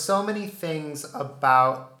there were so many things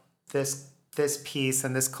about this piece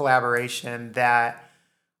and this collaboration that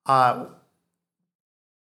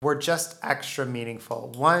were just extra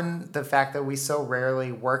meaningful. One, the fact that we so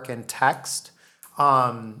rarely work in text.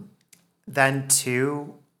 Then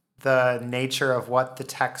two, the nature of what the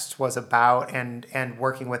text was about, and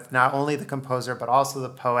working with not only the composer but also the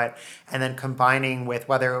poet, and then combining with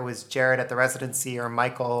whether it was Jared at the residency or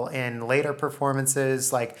Michael in later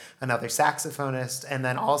performances, like another saxophonist, and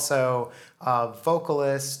then also a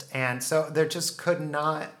vocalist. And so there just couldn't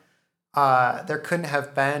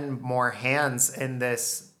have been more hands in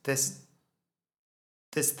this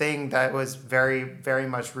thing that was very, very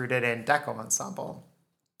much rooted in Deco Ensemble.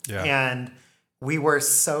 Yeah. And we were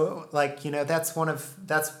so, like, you know, that's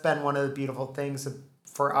been one of the beautiful things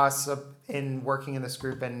for us in working in this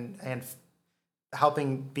group and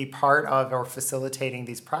helping be part of or facilitating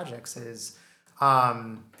these projects is,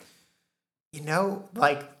 you know,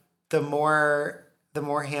 like the more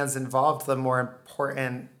hands involved, the more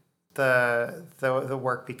important the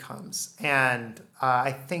work becomes. And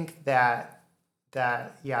I think that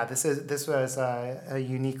this was a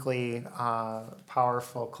uniquely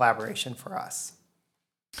powerful collaboration for us.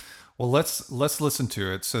 Well, let's listen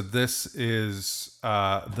to it. So this is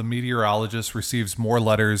The Meteorologist Receives More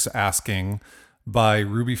Letters Asking by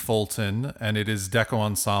Ruby Fulton, and it is Deco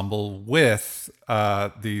Ensemble with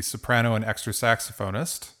the soprano and extra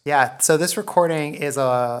saxophonist. Yeah, so this recording is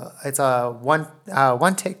a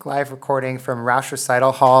one take live recording from Roush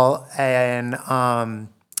Recital Hall in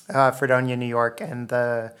Fredonia, New York, and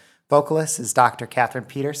the vocalist is Dr. Catherine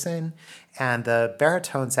Peterson, and the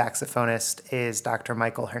baritone saxophonist is Dr.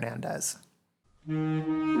 Michael Hernandez.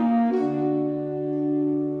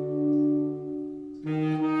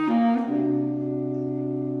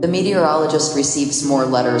 The meteorologist receives more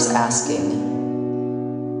letters asking.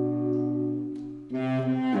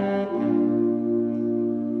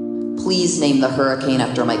 Please name the hurricane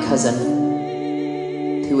after my cousin,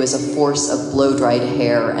 who is a force of blow-dried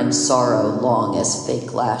hair and sorrow long as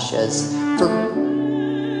fake lashes,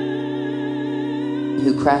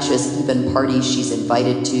 who crashes even parties she's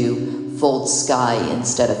invited to, folds sky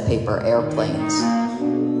instead of paper airplanes.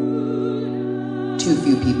 Too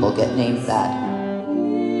few people get named that.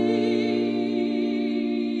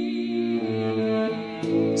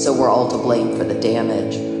 So we're all to blame for the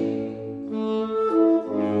damage.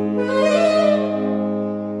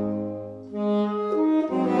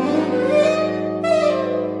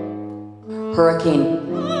 Hurricane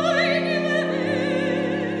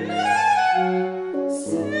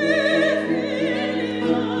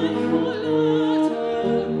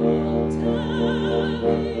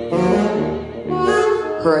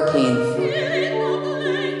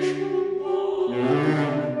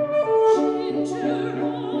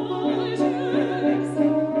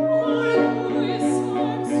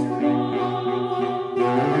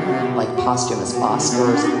like posthumous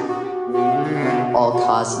Oscars, all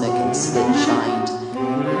cosmic and spit-shined.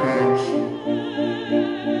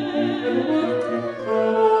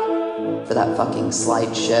 For that fucking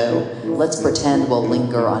slideshow, let's pretend we'll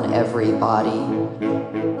linger on every body.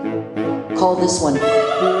 Call this one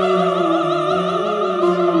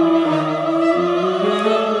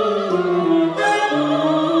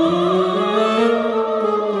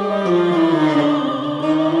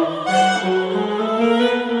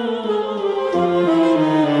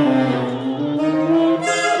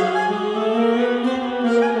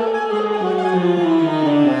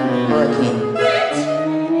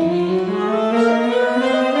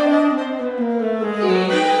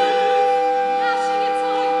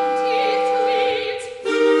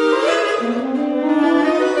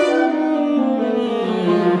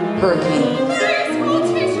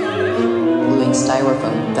gluing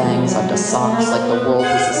styrofoam bangs onto socks like the world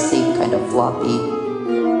was a safe kind of floppy.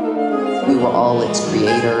 We were all its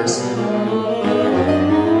creators.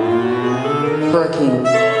 Hurricane.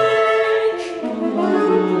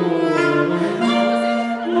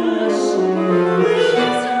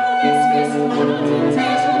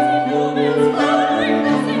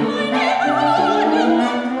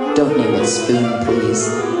 Don't name it Spoon, please.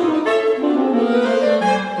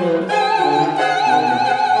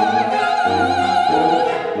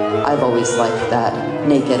 I've always liked that,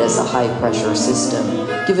 naked as a high-pressure system.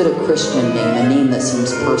 Give it a Christian name, a name that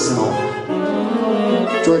seems personal.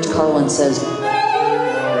 George Carlin says,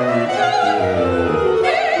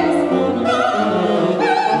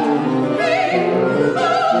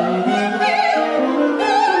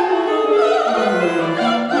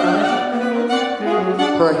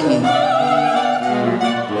 hurricane.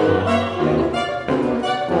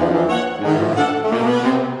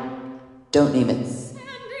 Don't name it.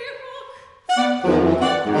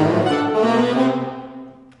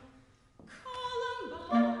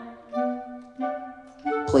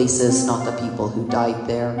 Places, not the people who died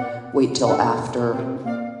there. Wait till after.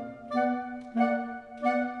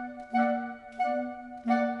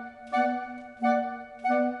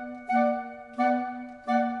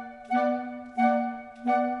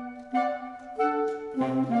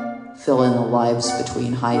 Fill in the lives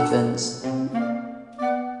between hyphens.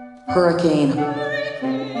 Hurricane.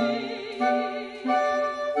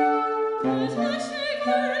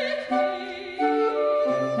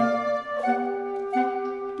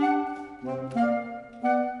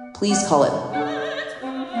 Please call it.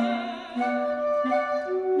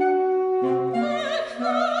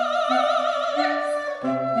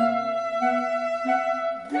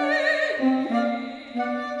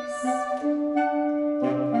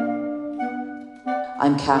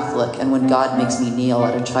 I'm Catholic, and when God makes me kneel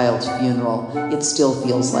at a child's funeral, it still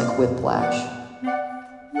feels like whiplash.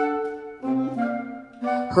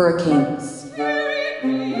 Hurricane.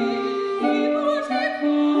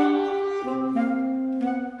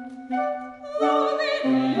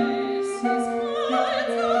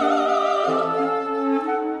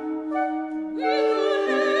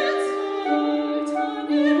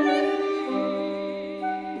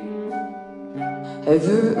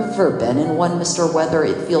 ever been in one, Mr. Weather?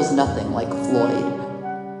 It feels nothing like Floyd.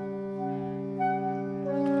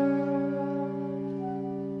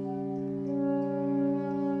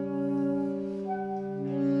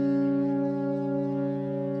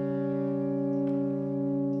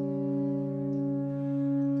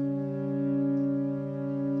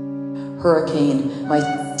 Hurricane, my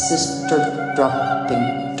sister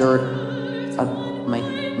dropping dirt on my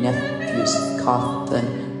nephew's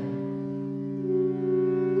coffin.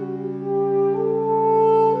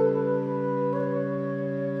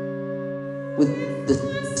 With the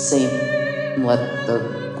same leather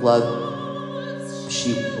glove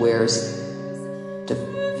she wears to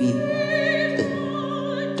feed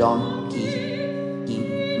the donkey he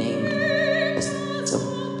named as a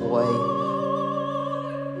boy.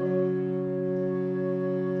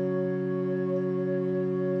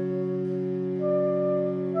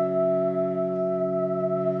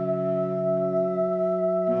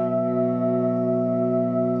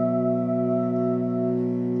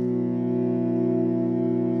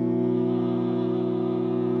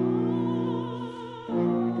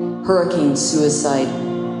 Hurricane suicide,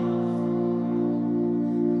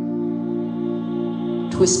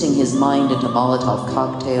 twisting his mind into Molotov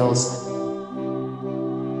cocktails,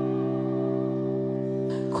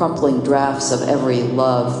 crumpling drafts of every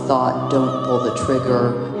love, thought, don't pull the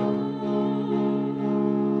trigger.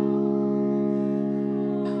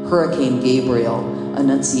 Hurricane Gabriel,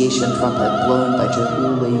 Annunciation trumpet blown by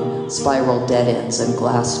Jehuli, spiral dead ends and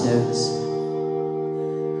glass notes.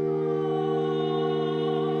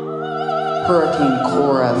 Hurricane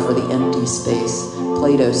Cora for the empty space.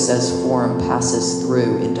 Plato says form passes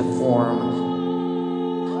through into form.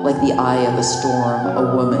 Like the eye of a storm,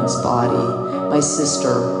 a woman's body. My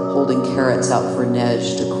sister holding carrots out for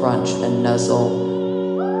Nej to crunch and nuzzle.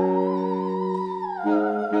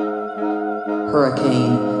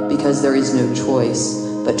 Hurricane, because there is no choice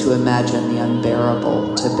but to imagine the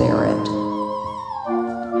unbearable, to bear it.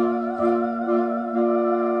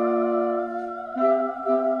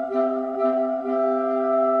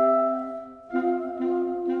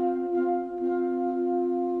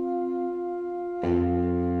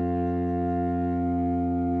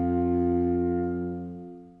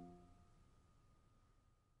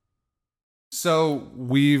 So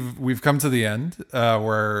we've come to the end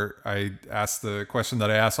where I asked the question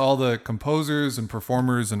that I asked all the composers and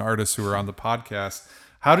performers and artists who are on the podcast.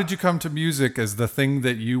 How did you come to music as the thing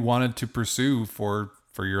that you wanted to pursue for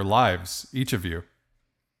your lives, each of you?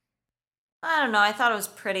 I don't know. I thought it was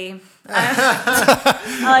pretty.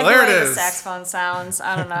 I like There the it way is. the saxophone sounds.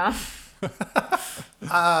 I don't know.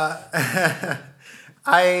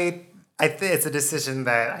 I think it's a decision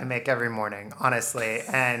that I make every morning, honestly.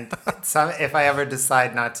 And if I ever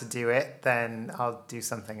decide not to do it, then I'll do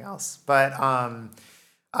something else. And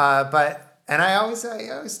I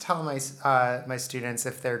always tell my students,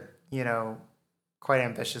 if they're quite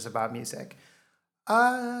ambitious about music,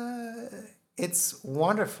 it's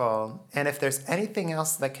wonderful. And if there's anything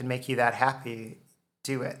else that can make you that happy,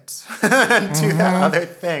 do it. Do that other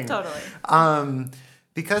thing. Totally.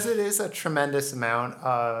 Because it is a tremendous amount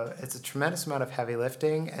of heavy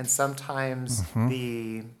lifting, and sometimes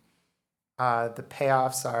the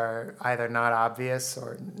payoffs are either not obvious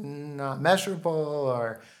or not measurable,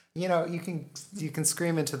 or you can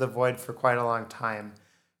scream into the void for quite a long time.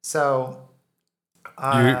 So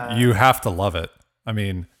You have to love it. I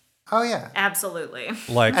mean, oh yeah, Absolutely.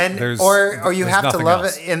 like there's or you there's have to nothing love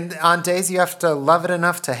else. it. And on days you have to love it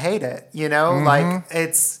enough to hate it. Like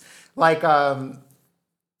it's like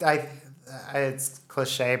it's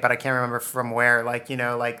cliche, but I can't remember from where.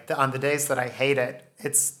 On the days that I hate it,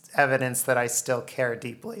 it's evidence that I still care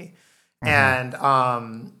deeply, and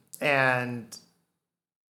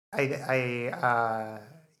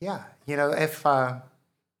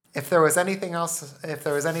if there was anything else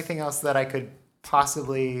that I could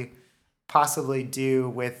possibly do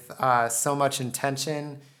with so much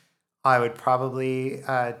intention, I would probably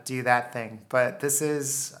do that thing. But this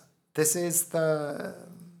is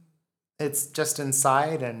it's just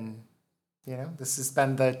inside, and this has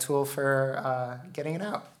been the tool for getting it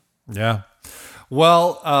out. Yeah.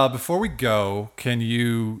 Well, before we go, can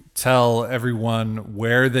you tell everyone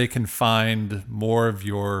where they can find more of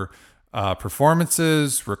your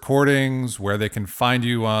performances, recordings, where they can find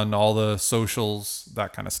you on all the socials,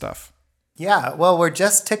 that kind of stuff? Yeah, well, we're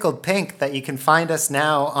just tickled pink that you can find us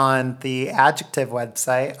now on the Adjective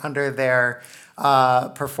website under their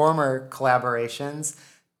performer collaborations.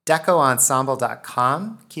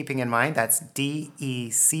 DecoEnsemble.com, keeping in mind that's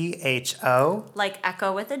DECHO. Like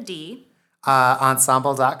echo with a D.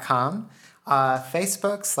 Ensemble.com.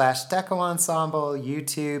 Facebook /Deco Ensemble,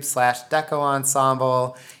 YouTube /Deco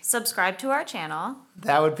Ensemble. Subscribe to our channel.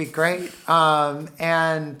 That would be great.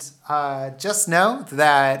 And just know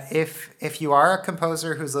that if you are a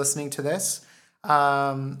composer who's listening to this,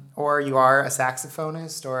 or you are a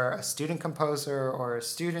saxophonist or a student composer or a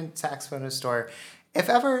student saxophonist, or if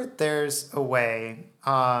ever there's a way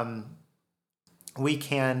we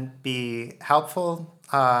can be helpful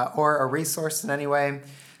or a resource in any way,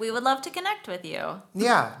 we would love to connect with you.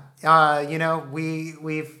 Yeah.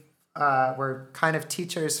 We're kind of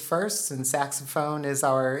teachers first, and saxophone is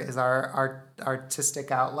our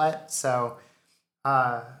artistic outlet. So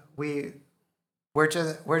we're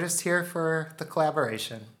just here for the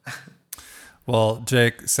collaboration. Well,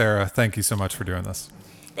 Jake, Sarah, thank you so much for doing this.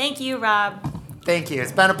 Thank you, Rob. Thank you.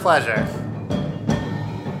 It's been a pleasure.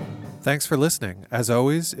 Thanks for listening. As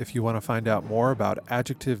always, if you want to find out more about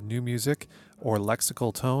adjective new music or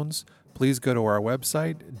lexical tones, please go to our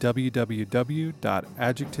website,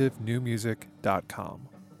 www.adjectivenewmusic.com.